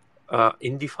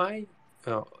 In DeFi,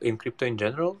 in crypto in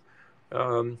general,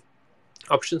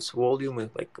 options volume is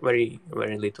very,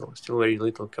 very little, still very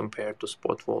little compared to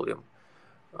spot volume.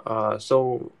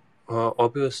 So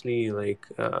obviously,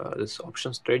 this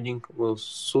options trading will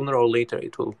sooner or later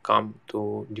it will come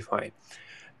to DeFi,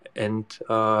 and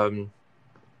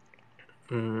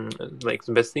the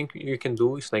best thing you can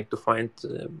do is to find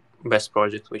the best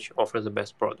project which offer the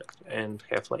best product and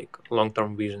have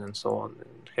long-term vision and so on,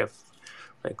 and have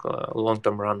a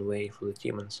long-term runway for the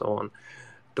team and so on,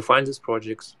 to find these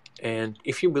projects. And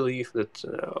if you believe that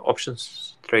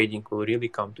options trading will really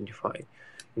come to DeFi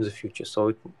in the future, so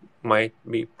it might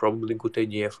be probably a good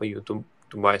idea for you to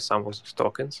buy some of these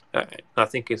tokens.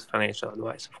 Nothing is financial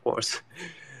advice, of course.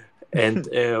 And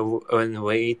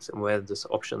wait where this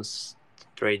options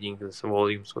trading, these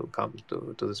volumes will come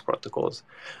to these protocols.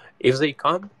 If they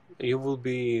come, you will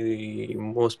be,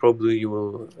 most probably you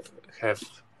will have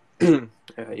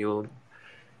you'll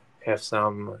have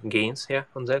some gains here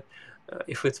on that.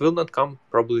 If it will not come,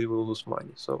 probably you will lose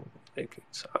money. So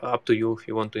it's up to you if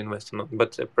you want to invest or not.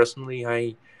 But personally,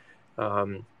 I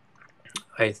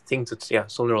think that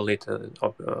sooner or later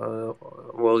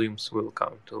volumes will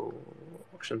come to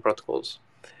option protocols.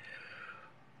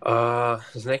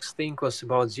 The next thing was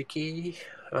about ZK.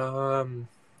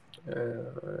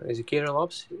 ZK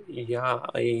rollups. Yeah,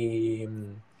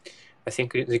 I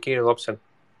think ZK rollups are a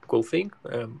cool thing.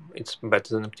 It's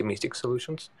better than optimistic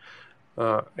solutions.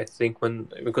 I think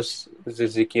because the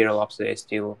ZK rollups, they're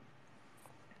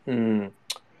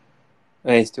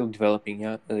still developing.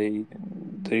 Yeah,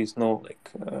 there is no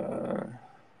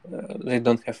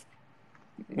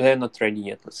they're not ready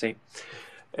yet, let's say.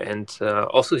 And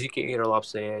also ZK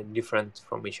rollups, they are different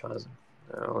from each other.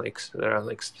 There are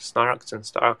Snarks and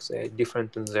Starks, they are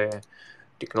different in their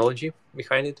technology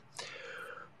behind it.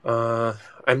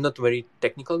 I'm not a very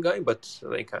technical guy, but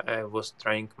I was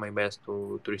trying my best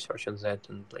to research on that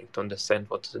and to understand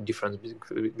what's the difference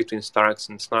between Starks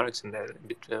and Snarks, and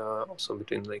also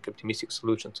between optimistic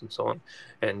solutions and so on.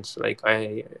 And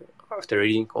after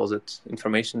reading all that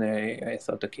information, I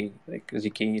thought, okay,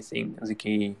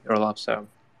 ZK rollups are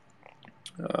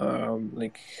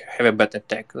have a better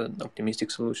tech than optimistic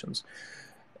solutions,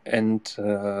 and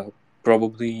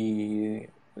probably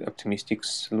optimistic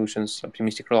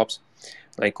rollups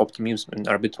like Optimism and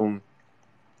Arbitrum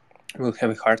will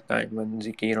have a hard time when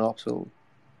ZK rollups will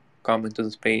come into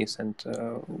the space and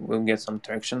will get some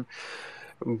traction.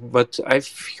 But I've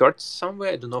heard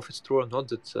somewhere, I don't know if it's true or not,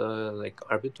 that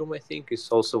Arbitrum, I think, is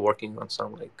also working on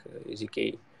some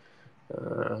ZK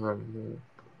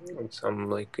some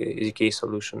ZK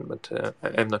solution, but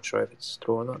I'm not sure if it's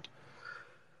true or not.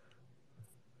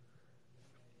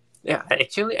 Yeah,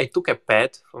 actually, I took a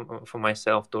pad for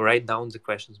myself to write down the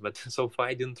questions, but so far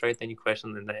I didn't write any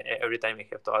question, and every time I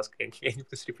have to ask, can you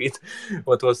please repeat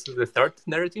what was the third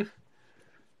narrative?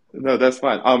 No, that's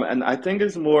fine. And I think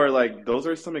it's more those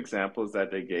are some examples that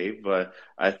they gave, but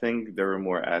I think they were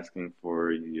more asking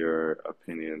for your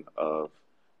opinion of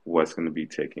what's going to be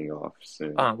taking off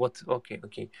soon.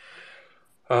 Okay.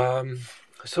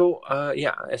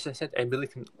 Yeah, as I said, I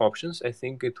believe in options. I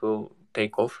think it will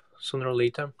take off sooner or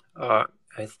later.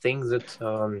 I think that.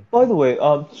 By the way,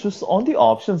 just on the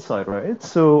option side, right?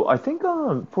 So I think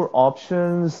for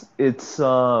options, it's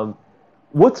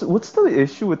what's the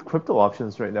issue with crypto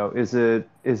options right now? Is it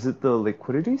the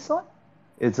liquidity side?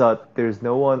 Is that there's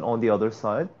no one on the other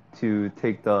side to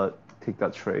take that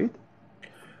trade?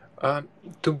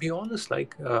 To be honest,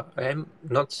 I'm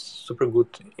not super good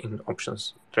in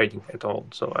options trading at all.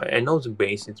 So I know the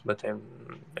basics, but I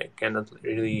cannot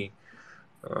really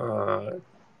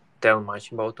tell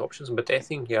much about options. But I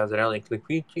think there are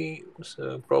liquidity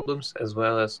problems, as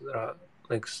well as there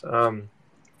are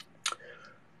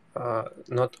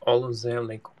not all of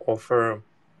them offer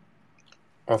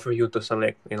you to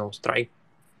select strike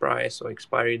price or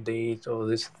expiry date or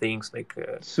these things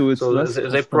so it's less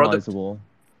customizable.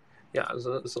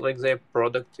 Their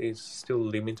product is still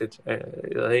limited.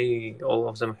 All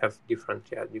of them have different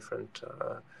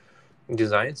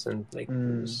designs and like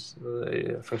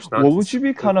functionalities. What would you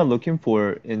be kind of looking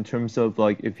for in terms of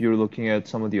like if you're looking at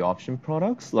some of the option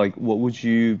products? Like what would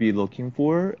you be looking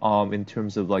for in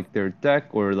terms of like their deck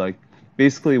or like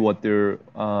basically what they're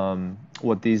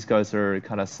what these guys are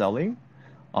kind of selling?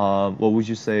 What would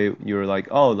you say you're like,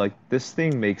 oh, like this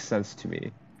thing makes sense to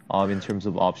me in terms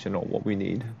of option or what we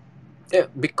need? Yeah,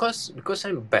 because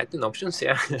I'm bad in options.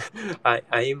 Yeah, I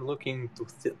am looking to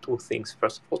two things.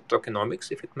 First of all,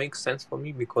 tokenomics, if it makes sense for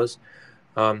me, because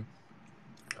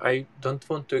I don't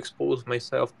want to expose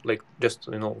myself like just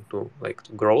to like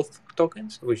to growth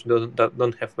tokens, which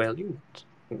don't have value.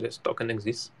 But this token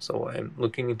exists, so I'm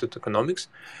looking into tokenomics,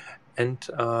 and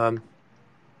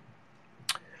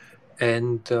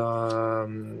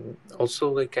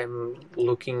also like I'm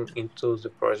looking into the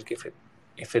project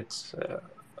if it's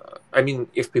I mean,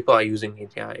 if people are using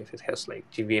it, yeah, if it has like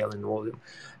TVL and volume,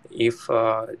 if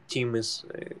team is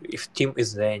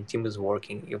there and team is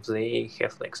working, if they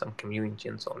have like some community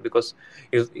and so on, because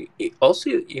also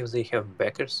if they have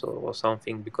backers or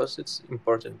something, because it's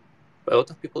important. A lot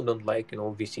of people don't like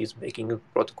VCs making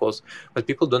protocols, but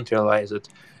people don't realize that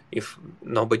if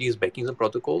nobody is backing the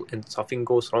protocol and something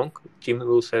goes wrong, team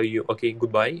will tell you, okay,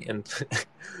 goodbye, and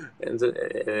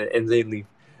and they leave.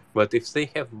 But if they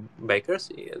have backers,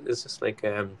 this is like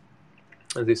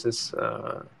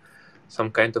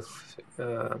some kind of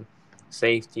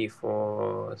safety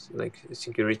for like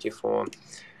security for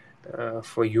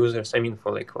users. I mean,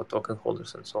 for token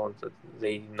holders and so on, that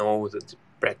they know that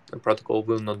the protocol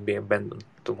will not be abandoned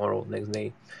tomorrow, next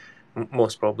day,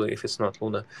 most probably if it's not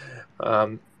Luna.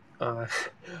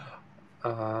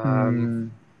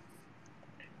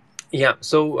 Yeah.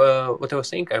 So what I was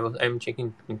saying, I'm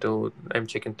checking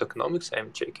tokenomics.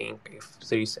 I'm checking if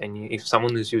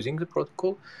someone is using the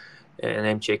protocol, and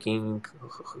I'm checking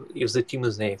if the team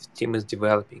is there, if the team is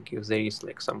developing, if there is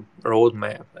like some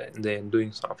roadmap and they're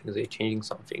doing something, they're changing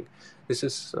something. This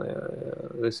is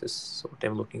what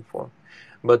I'm looking for.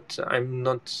 But I'm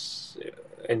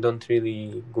don't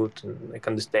really good in like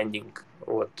understanding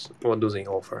what do they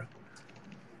offer.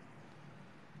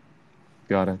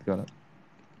 Got it.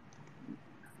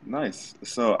 Nice.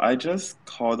 So I just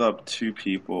called up two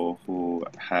people who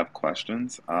have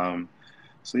questions.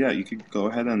 So yeah, you could go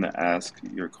ahead and ask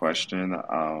your question,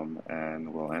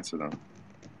 and we'll answer them.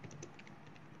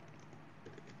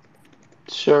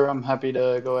 Sure, I'm happy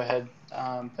to go ahead.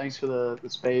 Thanks for the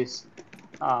space.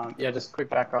 Yeah, just quick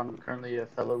background. I'm currently a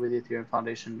fellow with the Ethereum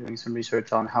Foundation doing some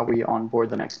research on how we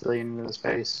onboard the next billion into the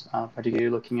space,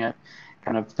 particularly looking at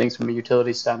kind of things from a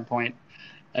utility standpoint.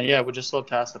 And yeah, we'd just love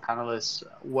to ask the panelists,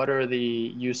 what are the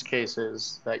use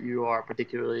cases that you are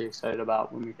particularly excited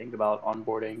about when we think about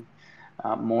onboarding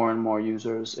more and more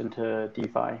users into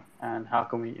DeFi, and how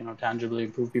can we tangibly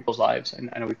improve people's lives? And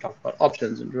I know we've talked about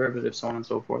options and derivatives, so on and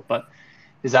so forth, but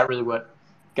is that really what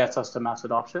gets us to mass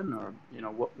adoption, or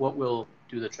what will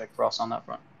do the trick for us on that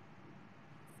front?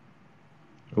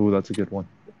 Oh, that's a good one.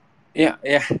 Yeah.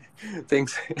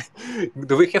 Thanks.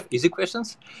 Do we have easy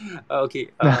questions? Okay.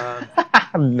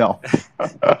 No.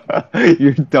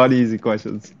 You're done easy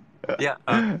questions. Yeah.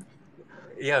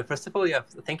 Yeah. First of all, yeah.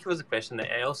 Thank you for the question.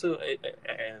 I also,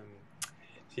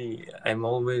 I'm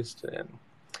always,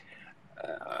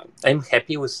 I'm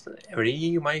happy with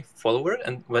every my follower,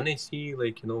 and when I see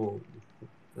like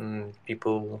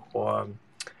people who are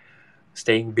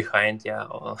staying behind,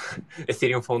 or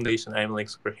Ethereum Foundation, I'm like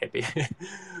super happy.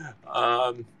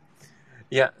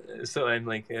 Yeah, so I'm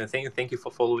like thank you for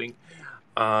following.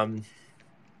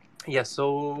 Yeah,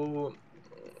 so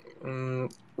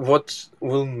what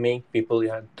will make people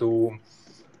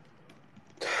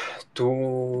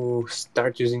to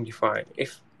start using DeFi?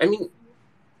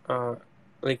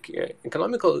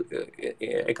 Economic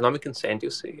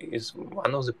incentives is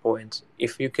one of the points.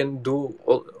 If you can do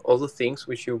all the things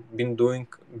which you've been doing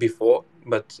before,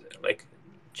 but like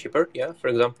cheaper, yeah. For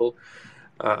example,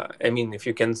 if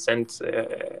you can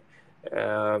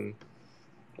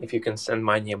send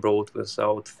money abroad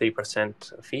without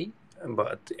 3% fee,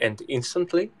 and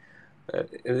instantly.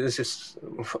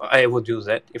 I would use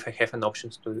that if I have an option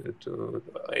to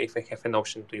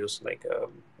use like a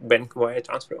bank wire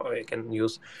transfer, or I can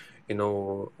use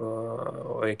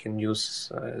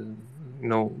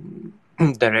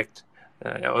direct,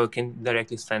 or I can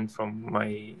directly send from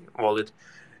my wallet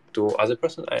to other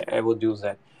person. I would use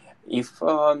that. If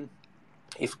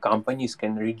companies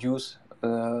can reduce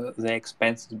their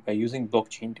expenses by using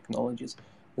blockchain technologies,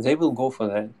 they will go for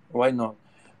that. Why not?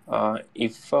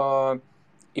 If we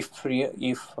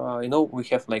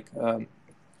have like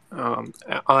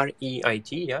REIT,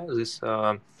 this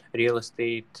real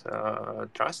estate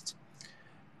trust,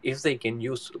 if they can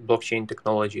use blockchain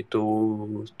technology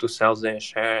to sell their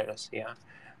shares,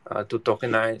 to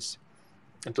tokenize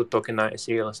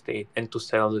real estate and to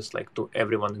sell this like to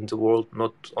everyone in the world,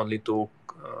 not only to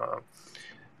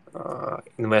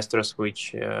investors,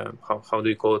 which how do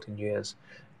you call it in US?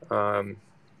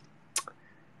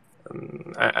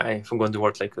 I forgot the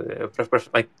word, like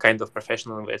like kind of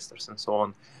professional investors and so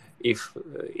on. If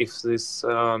this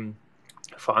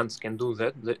funds can do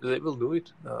that, they will do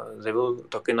it. They will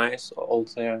tokenize all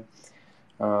their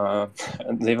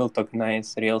they will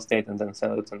tokenize real estate and then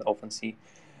sell it on OpenSea.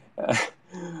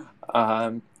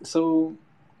 So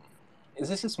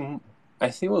this is, I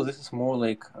feel this is more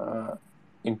like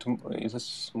into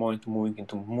moving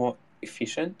into more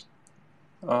efficient,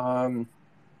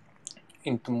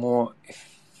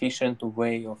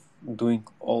 way of doing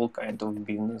all kind of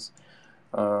business,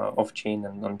 off chain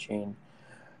and on chain.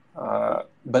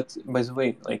 But by the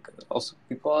way, like also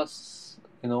people are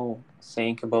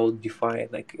saying about DeFi,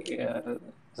 like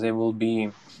they will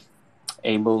be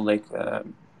able like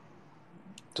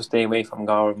to stay away from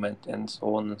government and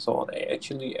so on and so on. I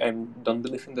don't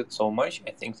believe in that so much.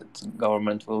 I think that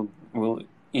government will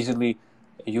easily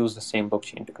use the same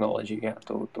blockchain technology,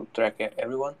 to track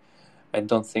everyone. I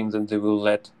don't think that they will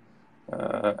let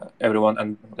everyone,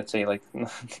 and let's say like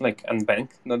like unbank,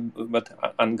 but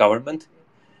ungovernment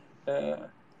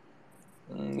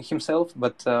himself.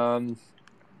 But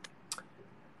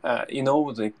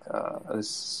like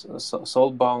this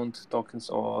soulbound tokens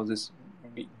or this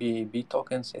BAB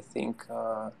tokens, I think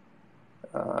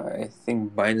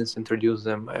Binance introduced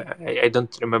them. I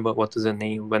don't remember what is the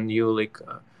name when you like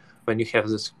when you have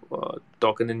this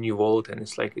token in your wallet and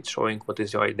it's like it's showing what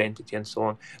is your identity and so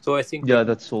on. So I think Yeah,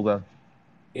 that's Solban.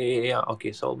 Yeah,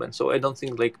 okay, Solban. So I don't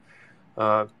think like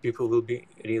people will be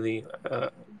really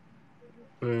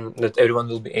that everyone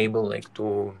will be able like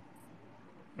to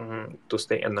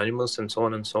stay anonymous and so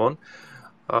on and so on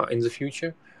in the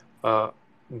future.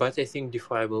 But I think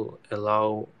DeFi will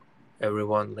allow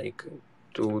everyone like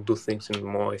to do things in a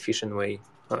more efficient way.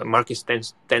 Market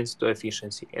tends to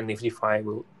efficiency, and if DeFi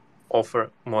will offer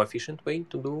more efficient way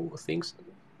to do things,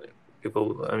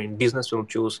 business will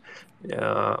choose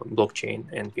blockchain,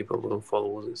 and people will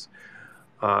follow this.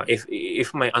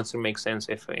 If my answer makes sense,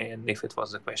 if it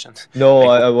was the question. No,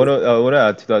 I wanna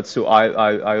add to that. So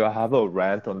I have a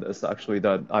rant on this actually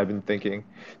that I've been thinking.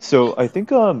 So I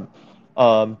think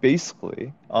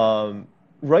basically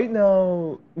right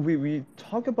now we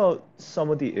talk about some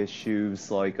of the issues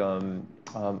like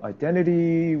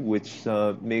identity, which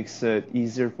makes it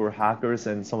easier for hackers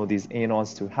and some of these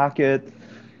anons to hack it.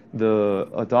 The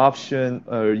adoption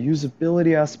or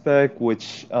usability aspect,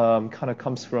 which kind of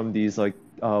comes from these like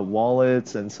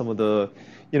wallets and some of the,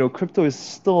 crypto is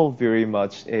still very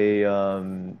much a,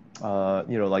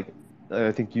 like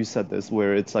I think you said this,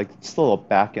 where it's like still a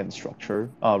back end structure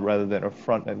rather than a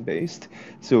front end based.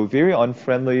 So very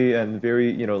unfriendly and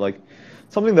very, like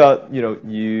something that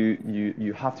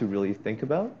you have to really think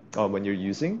about when you're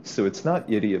using. So it's not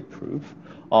idiot proof.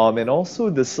 And also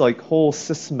this like whole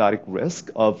systematic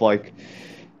risk of like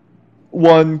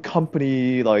one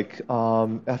company like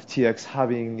FTX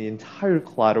having the entire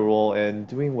collateral and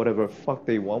doing whatever fuck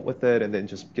they want with it and then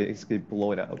just get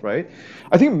blown out, right?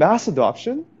 I think mass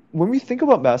adoption, when we think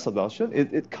about mass adoption,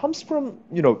 it comes from,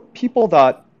 people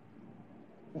that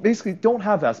basically don't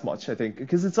have as much, I think,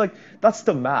 because it's like that's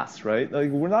the mass, right?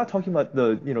 Like we're not talking about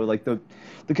the, like the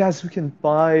guys who can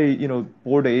buy,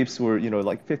 Bored Apes or,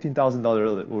 like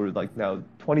 $15,000 or like now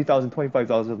 $20,000,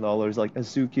 $25,000 like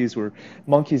Azukis or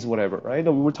monkeys, whatever, right?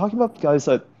 No, we're talking about guys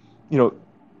that,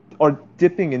 are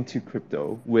dipping into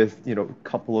crypto with, a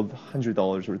couple of $100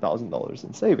 or $1,000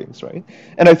 in savings, right?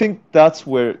 And I think that's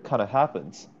where it kind of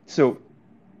happens. So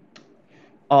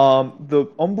the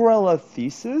umbrella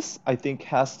thesis, I think,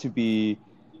 I think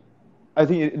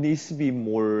it needs to be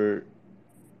more,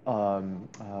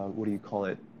 what do you call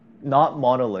it? Not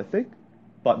monolithic,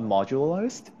 but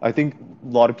modularized. I think a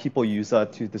lot of people use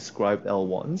that to describe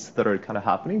L1s that are kind of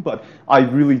happening, but I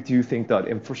really do think that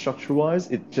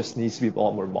infrastructure-wise, it just needs to be a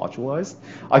lot more modularized.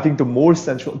 I think the more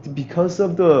central, because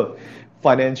of the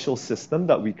financial system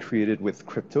that we created with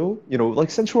crypto,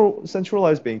 like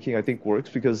centralized banking, I think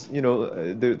works because,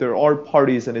 there are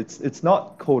parties and it's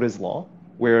not code is law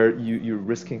where you're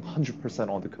risking 100%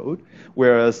 on the code.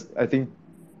 Whereas I think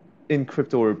in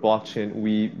crypto or blockchain,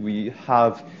 we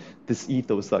have this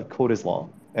ethos that code is law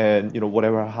and,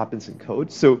 whatever happens in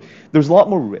code. So there's a lot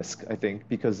more risk, I think,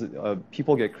 because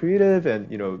people get creative and,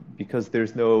 because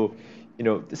there's no,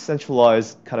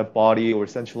 centralized kind of body or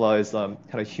centralized kind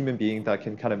of human being that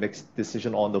can kind of make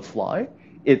decision on the fly,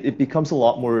 it becomes a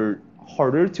lot more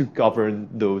harder to govern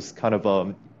those kind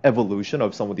of evolution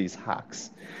of some of these hacks.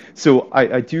 So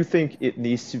I do think it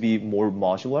needs to be more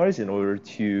modularized in order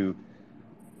to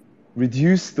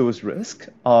reduce those risks.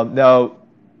 Now,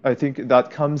 I think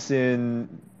that comes in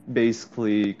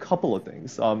basically a couple of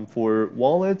things. For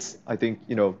wallets, I think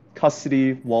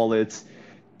custody wallets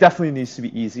definitely needs to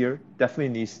be easier. Definitely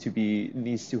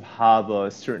needs to have a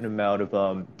certain amount of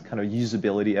kind of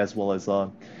usability as well as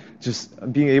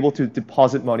just being able to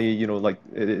deposit money. Like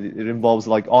it involves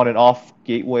like on and off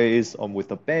gateways with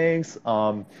the banks.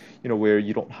 Where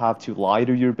you don't have to lie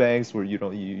to your banks, where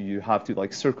you have to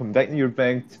like circumvent your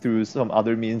bank through some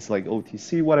other means like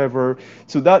OTC, whatever.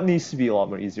 So that needs to be a lot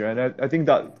more easier, and I think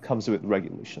that comes with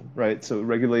regulation, right? So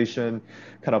regulation,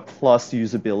 kind of plus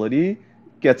usability,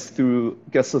 gets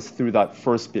us through that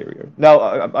first barrier.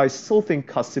 Now, I still think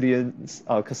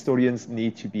custodians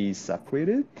need to be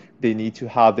separated. They need to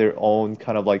have their own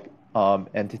kind of like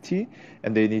entity,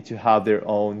 and they need to have their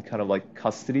own kind of like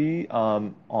custody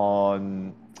on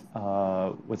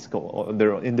what's it called, on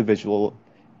their individual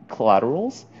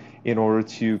collaterals, in order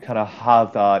to kind of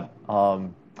have that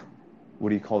what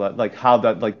do you call that? Like have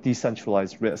that like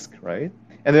decentralized risk, right?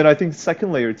 And then I think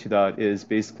second layer to that is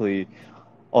basically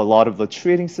a lot of the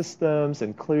trading systems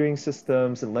and clearing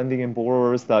systems and lending and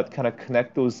borrowers that kind of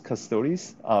connect those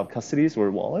custodies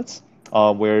or wallets,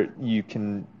 where you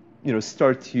can,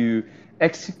 start to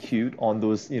execute on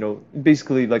those,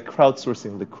 basically like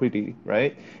crowdsourcing liquidity,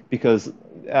 right? Because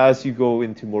as you go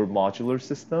into more modular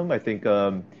system, I think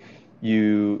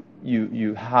you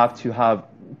have to have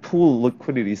pool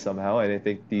liquidity somehow, and I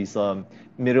think these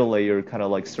middle layer kind of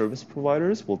like service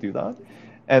providers will do that.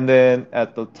 And then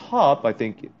at the top, I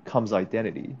think comes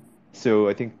identity. So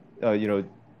I think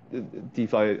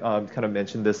DeFi kind of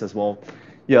mentioned this as well.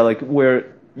 Yeah, like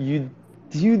where you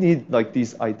need like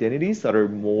these identities that are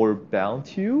more bound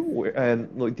to you, and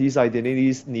like these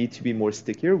identities need to be more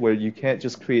stickier, where you can't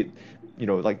just create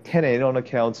like 10 add-on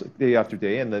accounts day after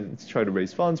day and then try to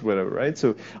raise funds, whatever, right?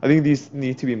 So I think these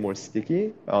need to be more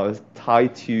sticky,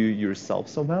 tied to yourself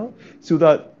somehow, so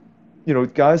that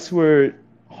guys who are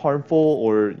harmful,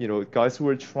 or guys who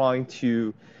are trying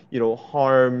to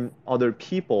harm other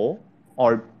people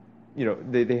are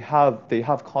they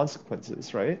have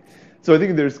consequences, right? So I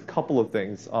think there's a couple of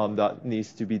things that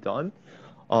needs to be done.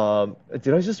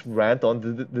 Did I just rant on?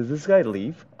 Did this guy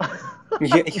leave?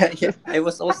 Yeah. I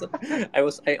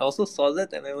also saw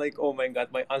that, and I'm like, oh my god,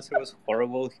 my answer was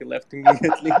horrible. He left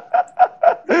immediately.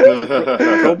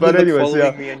 Probably But not anyways,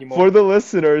 following me anymore. for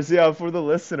the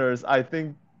listeners, I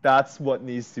think that's what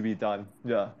needs to be done.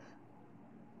 Yeah.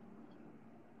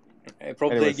 I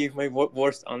probably Anyways. gave my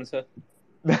worst answer.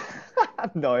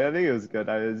 No, I think it was good.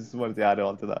 I just wanted to add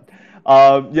on to that.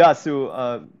 Yeah.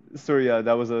 So, sorry. Yeah,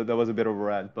 that was a bit of a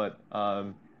rant, but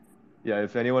yeah.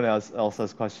 If anyone else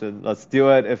has question, let's do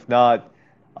it. If not,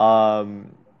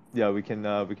 yeah, we can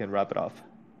wrap it off.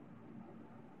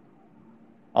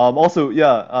 Also,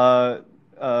 yeah.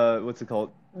 What's it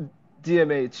called?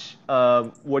 DMH.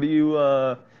 What are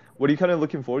you kind of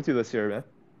looking forward to this year, man?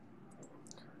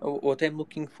 What I'm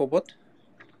looking for? What?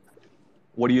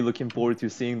 What are you looking forward to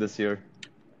seeing this year?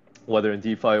 Whether in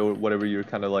DeFi or whatever you're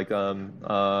kind of like,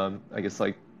 I guess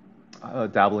like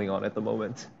dabbling on at the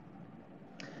moment.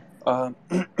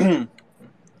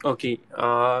 Okay.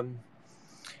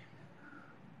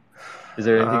 Is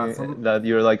there anything that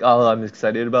you're like, oh, I'm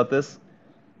excited about this?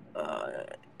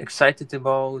 Excited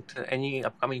about any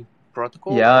upcoming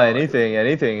protocol? Yeah, anything.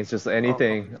 It's just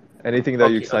anything that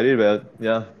you're excited about.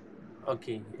 Yeah.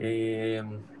 Okay.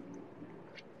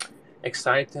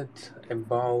 Excited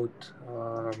about.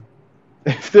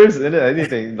 If there's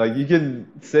anything, like you can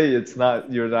say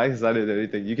you're not excited about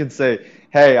anything. You can say,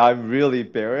 hey, I'm really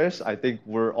bearish. I think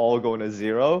we're all going to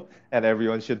zero and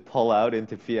everyone should pull out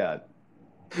into fiat.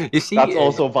 You see, that's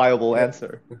also a viable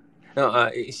answer. No,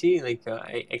 you see, like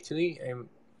I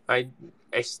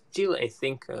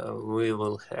think we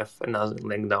will have another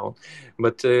leg down,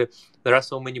 but there are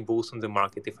so many bulls on the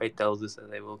market. If I tell this,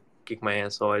 they will kick my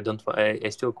ass. So I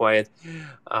still quiet.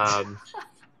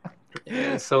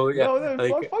 So yeah, no,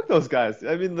 like, fuck those guys.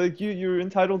 I mean, like you're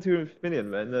entitled to your opinion,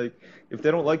 man. Like if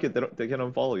they don't like it, they can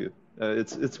unfollow you.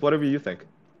 It's whatever you think.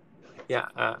 Yeah,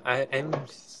 I'm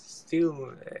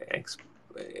still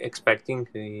expecting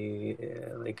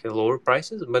like lower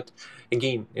prices, but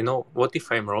again, what if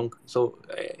I'm wrong? So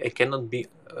I cannot be.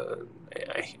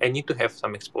 I need to have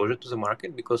some exposure to the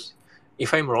market, because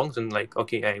if I'm wrong, then like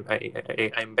okay,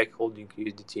 I'm back holding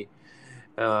USDT.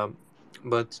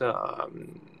 But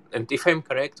and if I'm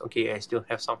correct, okay, I still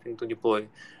have something to deploy.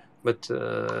 But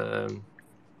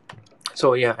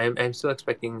so yeah, I'm still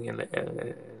expecting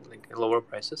like lower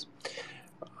prices.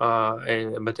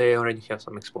 But I already have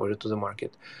some exposure to the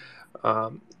market.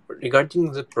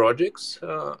 Regarding the projects,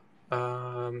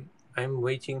 I'm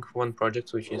waiting for one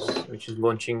project which is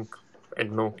launching. I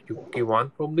don't know,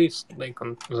 Q1 probably. It's like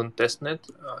on testnet.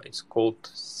 It's called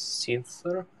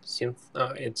Synther.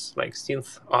 It's like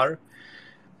Synther.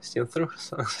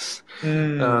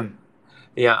 Mm.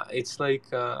 Yeah, it's like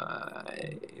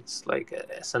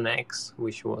SNX,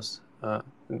 which was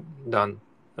done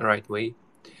the right way.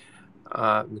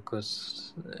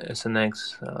 Because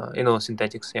SNX,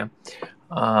 synthetics, yeah.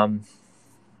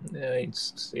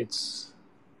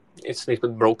 It's a little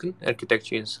bit broken.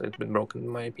 Architecture is a little bit broken in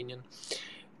my opinion.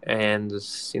 And the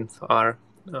SynthR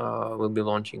will be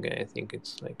launching. I think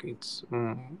it's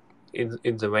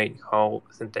the way how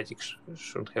synthetics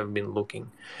should have been looking.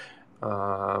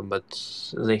 But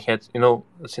they had,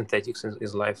 synthetics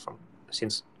is live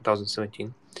since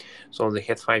 2017. So they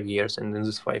had 5 years, and in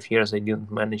these 5 years, they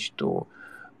didn't manage to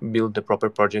build the proper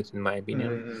project, in my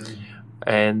opinion.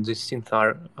 And this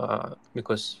SynthR,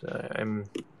 because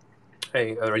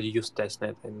I already used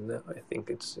testnet, and I think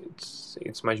it's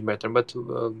much better. But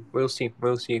we'll see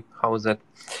how is that.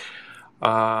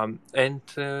 And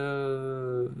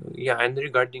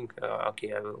regarding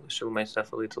okay, I will show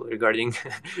myself a little regarding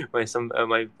my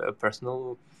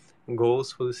personal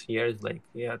goals for this year is like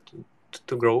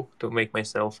to grow, to make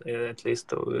myself at least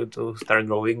to start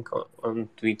growing on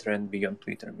Twitter and beyond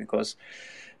Twitter, because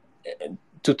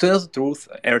to tell the truth,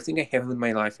 everything I have in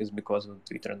my life is because of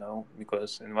Twitter now.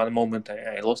 Because in one moment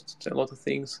I lost a lot of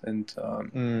things, and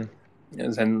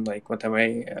then like whatever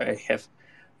I have,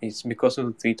 it's because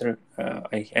of Twitter.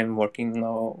 I am working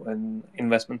now in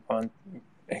investment fund.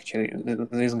 Actually,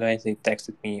 these guys, they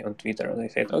texted me on Twitter. They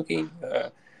said, "Okay,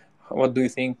 what do you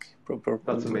think?"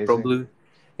 That's amazing.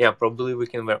 Probably we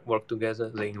can work together.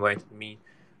 They invited me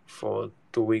for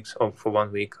 2 weeks or for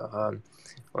 1 week,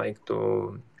 like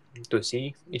to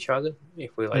see each other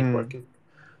if we like working.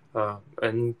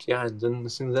 And then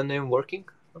since then I'm working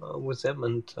with them,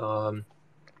 and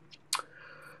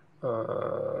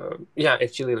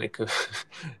actually, like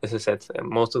as I said,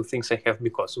 most of the things I have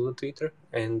because of the Twitter,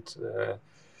 and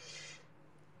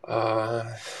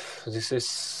this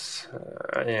is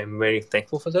I am very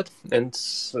thankful for that, and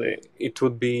it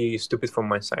would be stupid from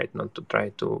my side not to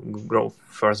try to grow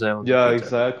further on Yeah, Twitter.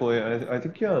 exactly. I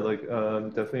think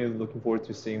definitely looking forward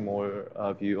to seeing more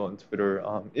of you on Twitter.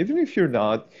 Even if you're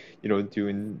not,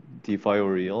 doing DeFi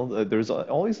or real, there's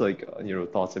always like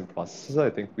thoughts and processes I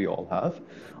think we all have.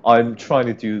 I'm trying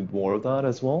to do more of that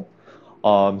as well.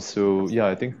 So yeah,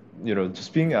 I think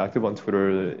just being active on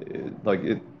Twitter,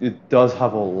 it does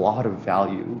have a lot of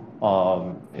value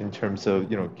in terms of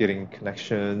getting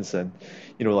connections and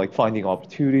like finding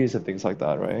opportunities and things like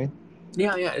that, right?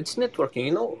 Yeah, it's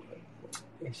networking.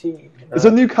 I see. It's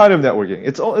a new kind of networking.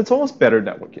 It's almost better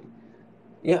networking.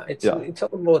 Yeah, it's all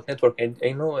about network.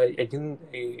 I know I didn't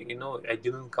I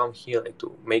didn't come here like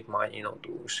to make money,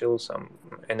 to shill some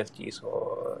NFTs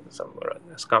or some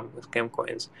scam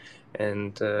coins,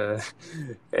 and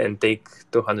take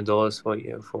 $200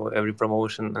 for every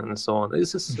promotion and so on.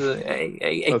 This is That's I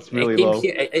really came low.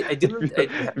 here. I didn't.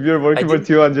 If you're working for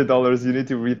 $200, you need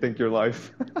to rethink your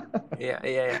life.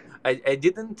 Yeah. I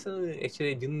didn't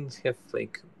actually. I didn't have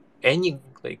like any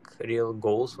like real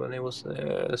goals when I was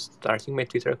starting my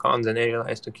Twitter account. Then I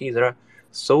realized, okay, I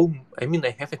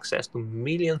have access to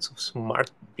millions of smart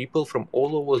people from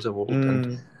all over the world,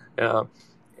 and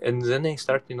then I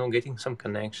start getting some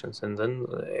connections, and then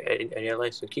I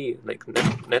realized, okay, like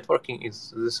networking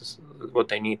this is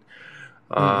what I need.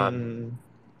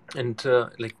 And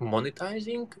like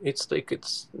monetizing, it's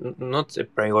not a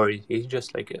priority. It's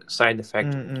just like a side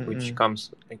effect which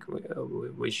comes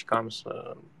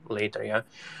later, yeah.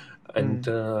 And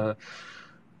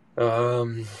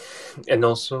and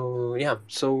also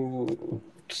so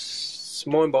it's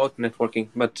more about networking,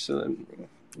 but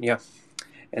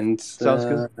and Sounds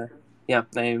good. yeah,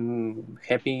 I'm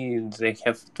happy they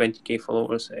have 20K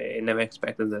followers. I never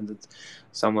expected that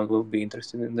someone will be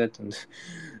interested in that, and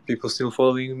people still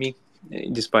following me,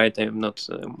 despite I'm not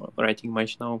writing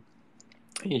much now.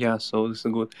 Yeah, so this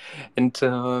is good. And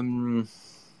so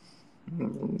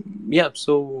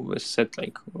as I said,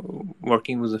 like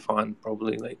working with the fund,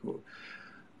 probably like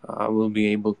we'll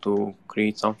be able to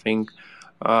create something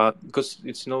because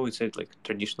it's a like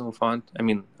traditional fund. I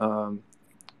mean,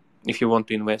 if you want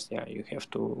to invest, you have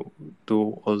to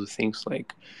do all the things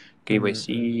like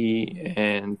KYC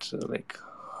and like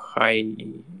high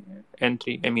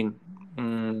entry. I mean,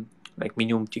 like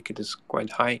minimum ticket is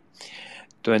quite high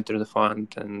to enter the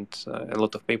fund, and a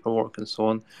lot of paperwork and so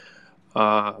on.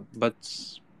 But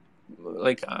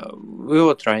we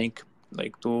were trying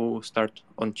like to start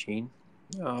on chain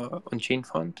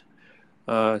fund,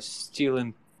 still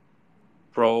in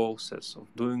process of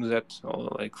doing that,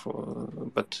 or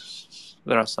but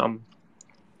there are some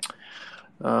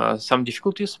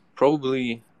difficulties.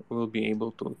 Probably we'll be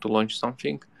able to launch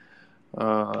something.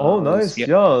 Oh, We'll nice. see.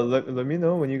 Yeah, let me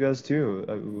know when you guys do.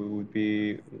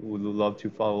 Would love to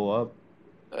follow up.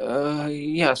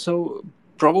 Yeah, so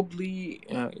probably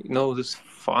this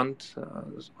fund,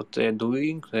 what they're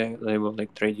doing, they were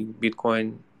like trading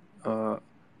Bitcoin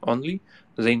only.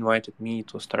 They invited me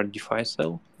to start DeFi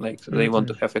sell. Like they want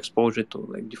to have exposure to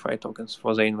like DeFi tokens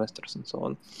for their investors and so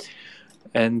on.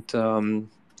 And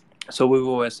so we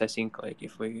were assessing like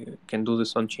if we can do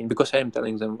this on chain, because I am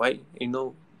telling them why,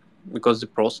 because the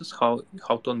process how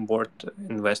to onboard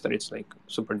investor, it's like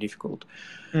super difficult.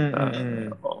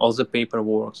 All the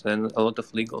paperwork and a lot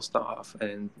of legal stuff,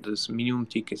 and this minimum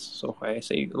tickets so high. I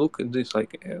say, look at this,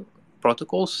 like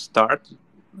protocols start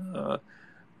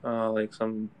like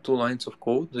some 2 lines of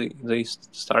code, they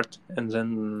start, and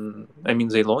then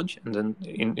they launch, and then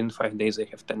in 5 days they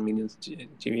have 10 million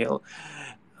TVL.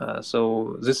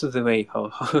 So this is the way how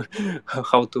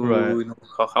to Right.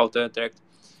 how to attract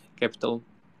capital.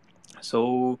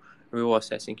 So we were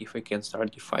assessing if we can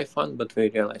start DeFi fund, but we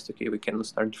realized, okay, we cannot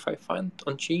start DeFi fund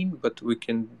on chain, but we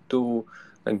can do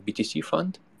like BTC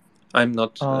fund. I'm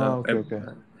not. Okay.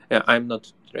 I'm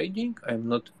not trading. I'm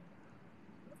not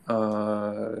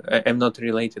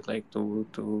related like to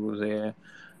the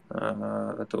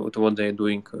to what they're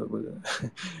doing.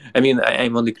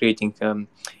 I'm only creating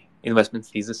investment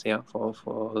thesis,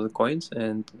 for the coins,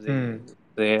 and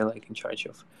they're like in charge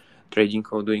of trading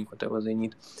or doing whatever they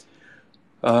need.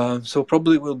 So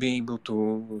probably we'll be able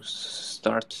to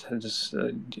start this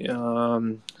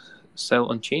sell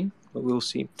on chain. We'll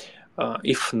see.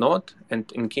 If not,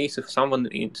 and in case if someone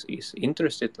is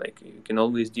interested, like you can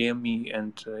always DM me,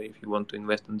 and if you want to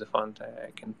invest in the fund, I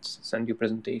can send you a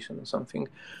presentation or something.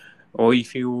 Or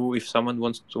if someone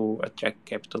wants to attract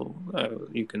capital,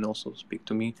 you can also speak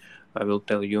to me. I will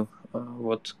tell you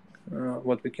what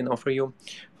we can offer you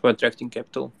for attracting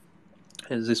capital.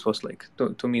 And this was like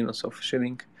 2 minutes of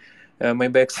shilling my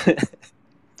bags.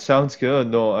 Sounds good.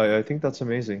 No, I think that's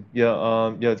amazing.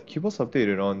 Yeah, keep us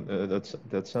updated on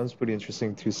that sounds pretty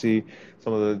interesting to see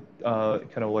some of the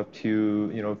kind of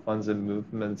Web2, funds and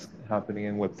movements happening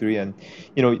in Web3, and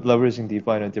leveraging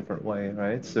DeFi in a different way,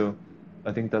 right? So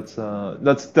I think that's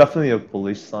definitely a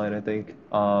bullish sign, I think.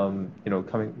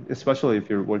 Coming, especially if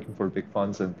you're working for big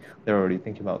funds and they're already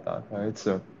thinking about that, right?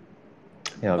 So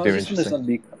yeah, No, very this one is interesting. not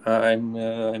big.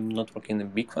 I'm not working in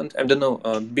big fund. I don't know.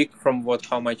 Big from what?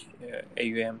 How much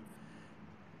AUM?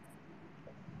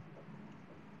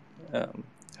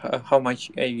 How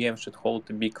much AUM should hold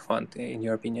a big fund in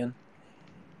your opinion?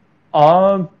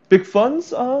 Big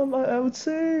funds, I would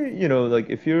say, like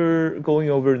if you're going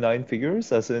over 9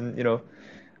 figures, as in,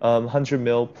 100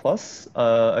 mil plus,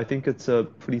 I think it's a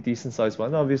pretty decent sized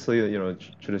fund. Obviously,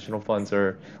 traditional funds are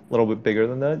a little bit bigger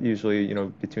than that, usually,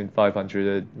 between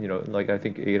 500, like I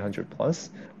think 800 plus.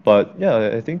 But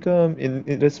yeah, I think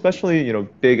in especially,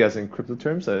 big as in crypto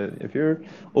terms, if you're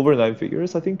over 9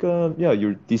 figures, I think, yeah,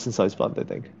 you're decent sized fund, I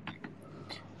think.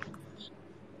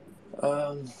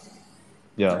 Um,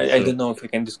 Yeah, I so. don't know if I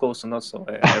can disclose or not, so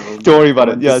I will Don't not worry about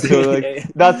it. comment Yeah, this. so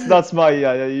like that's my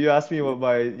you asked me what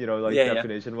my like Yeah.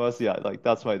 definition was. Yeah, like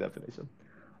that's my definition.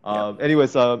 Yeah.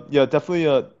 Anyways, yeah, definitely.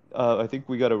 I think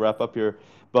we got to wrap up here.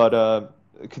 But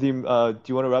Kadeem, do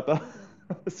you want to wrap up?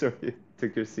 Sorry,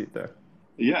 took your seat there.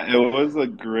 Yeah, it was a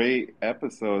great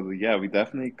episode. Yeah, we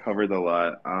definitely covered a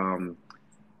lot.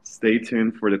 Stay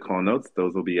tuned for the call notes.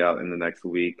 Those will be out in the next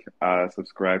week.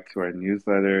 Subscribe to our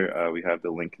newsletter. We have the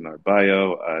link in our bio.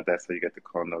 That's how you get the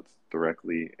call notes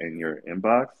directly in your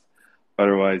inbox.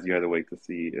 Otherwise, you have to wait to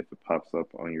see if it pops up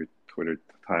on your Twitter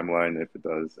timeline, if it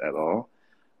does at all.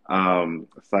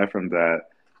 Aside from that,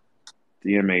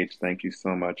 DMH, thank you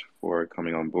so much for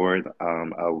coming on board.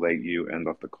 I'll let you end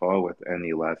off the call with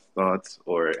any last thoughts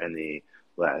or any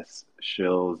last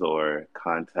shills or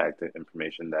contact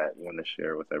information that you want to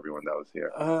share with everyone that was here.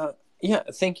 Yeah.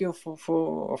 Thank you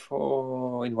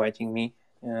for inviting me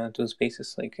to the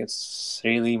spaces. Like it's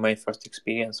really my first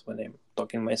experience when I'm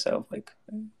talking myself like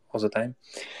all the time.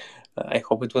 I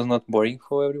hope it was not boring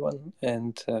for everyone,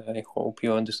 and I hope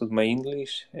you understood my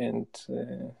English and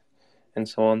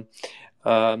so on.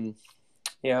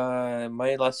 Yeah,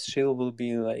 my last shill will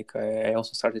be like I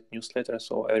also started newsletter,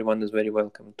 so everyone is very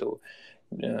welcome to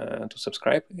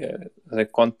subscribe. The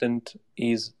content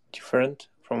is different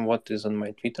from what is on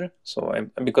my Twitter, so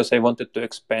because I wanted to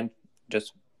expand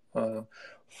just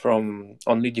from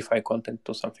only DeFi content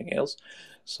to something else.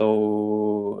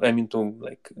 So I mean, to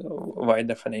like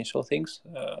wider financial things.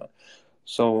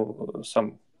 So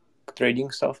some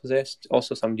trading stuff there,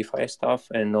 also some DeFi stuff,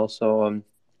 and also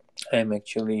I'm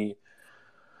actually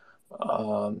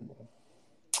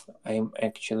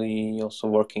also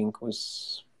working with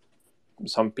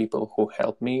some people who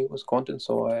help me with content.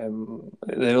 So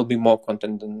there will be more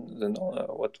content than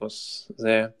what was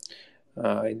there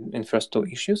in first two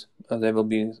issues. There will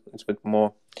be a bit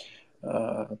more.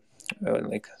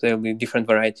 Like there will be different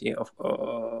variety of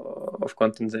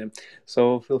content there.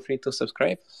 So feel free to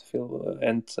subscribe.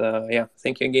 Thank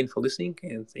you again for listening,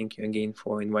 and thank you again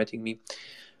for inviting me.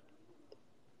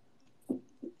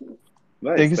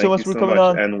 Nice. Thank you so much for coming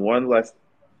on. And one last,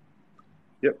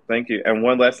 thank you. And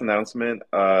one last announcement.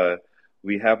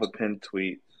 We have a pinned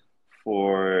tweet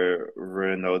for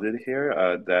Renoded here.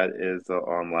 That is an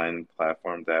online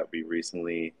platform that we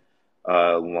recently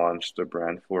launched a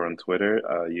brand for on Twitter.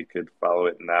 You could follow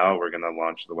it now. We're going to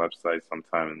launch the website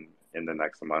sometime in the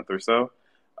next month or so.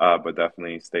 But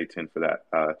definitely stay tuned for that.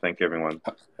 Thank you, everyone.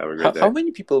 Have a great day. How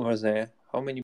many people were there? How many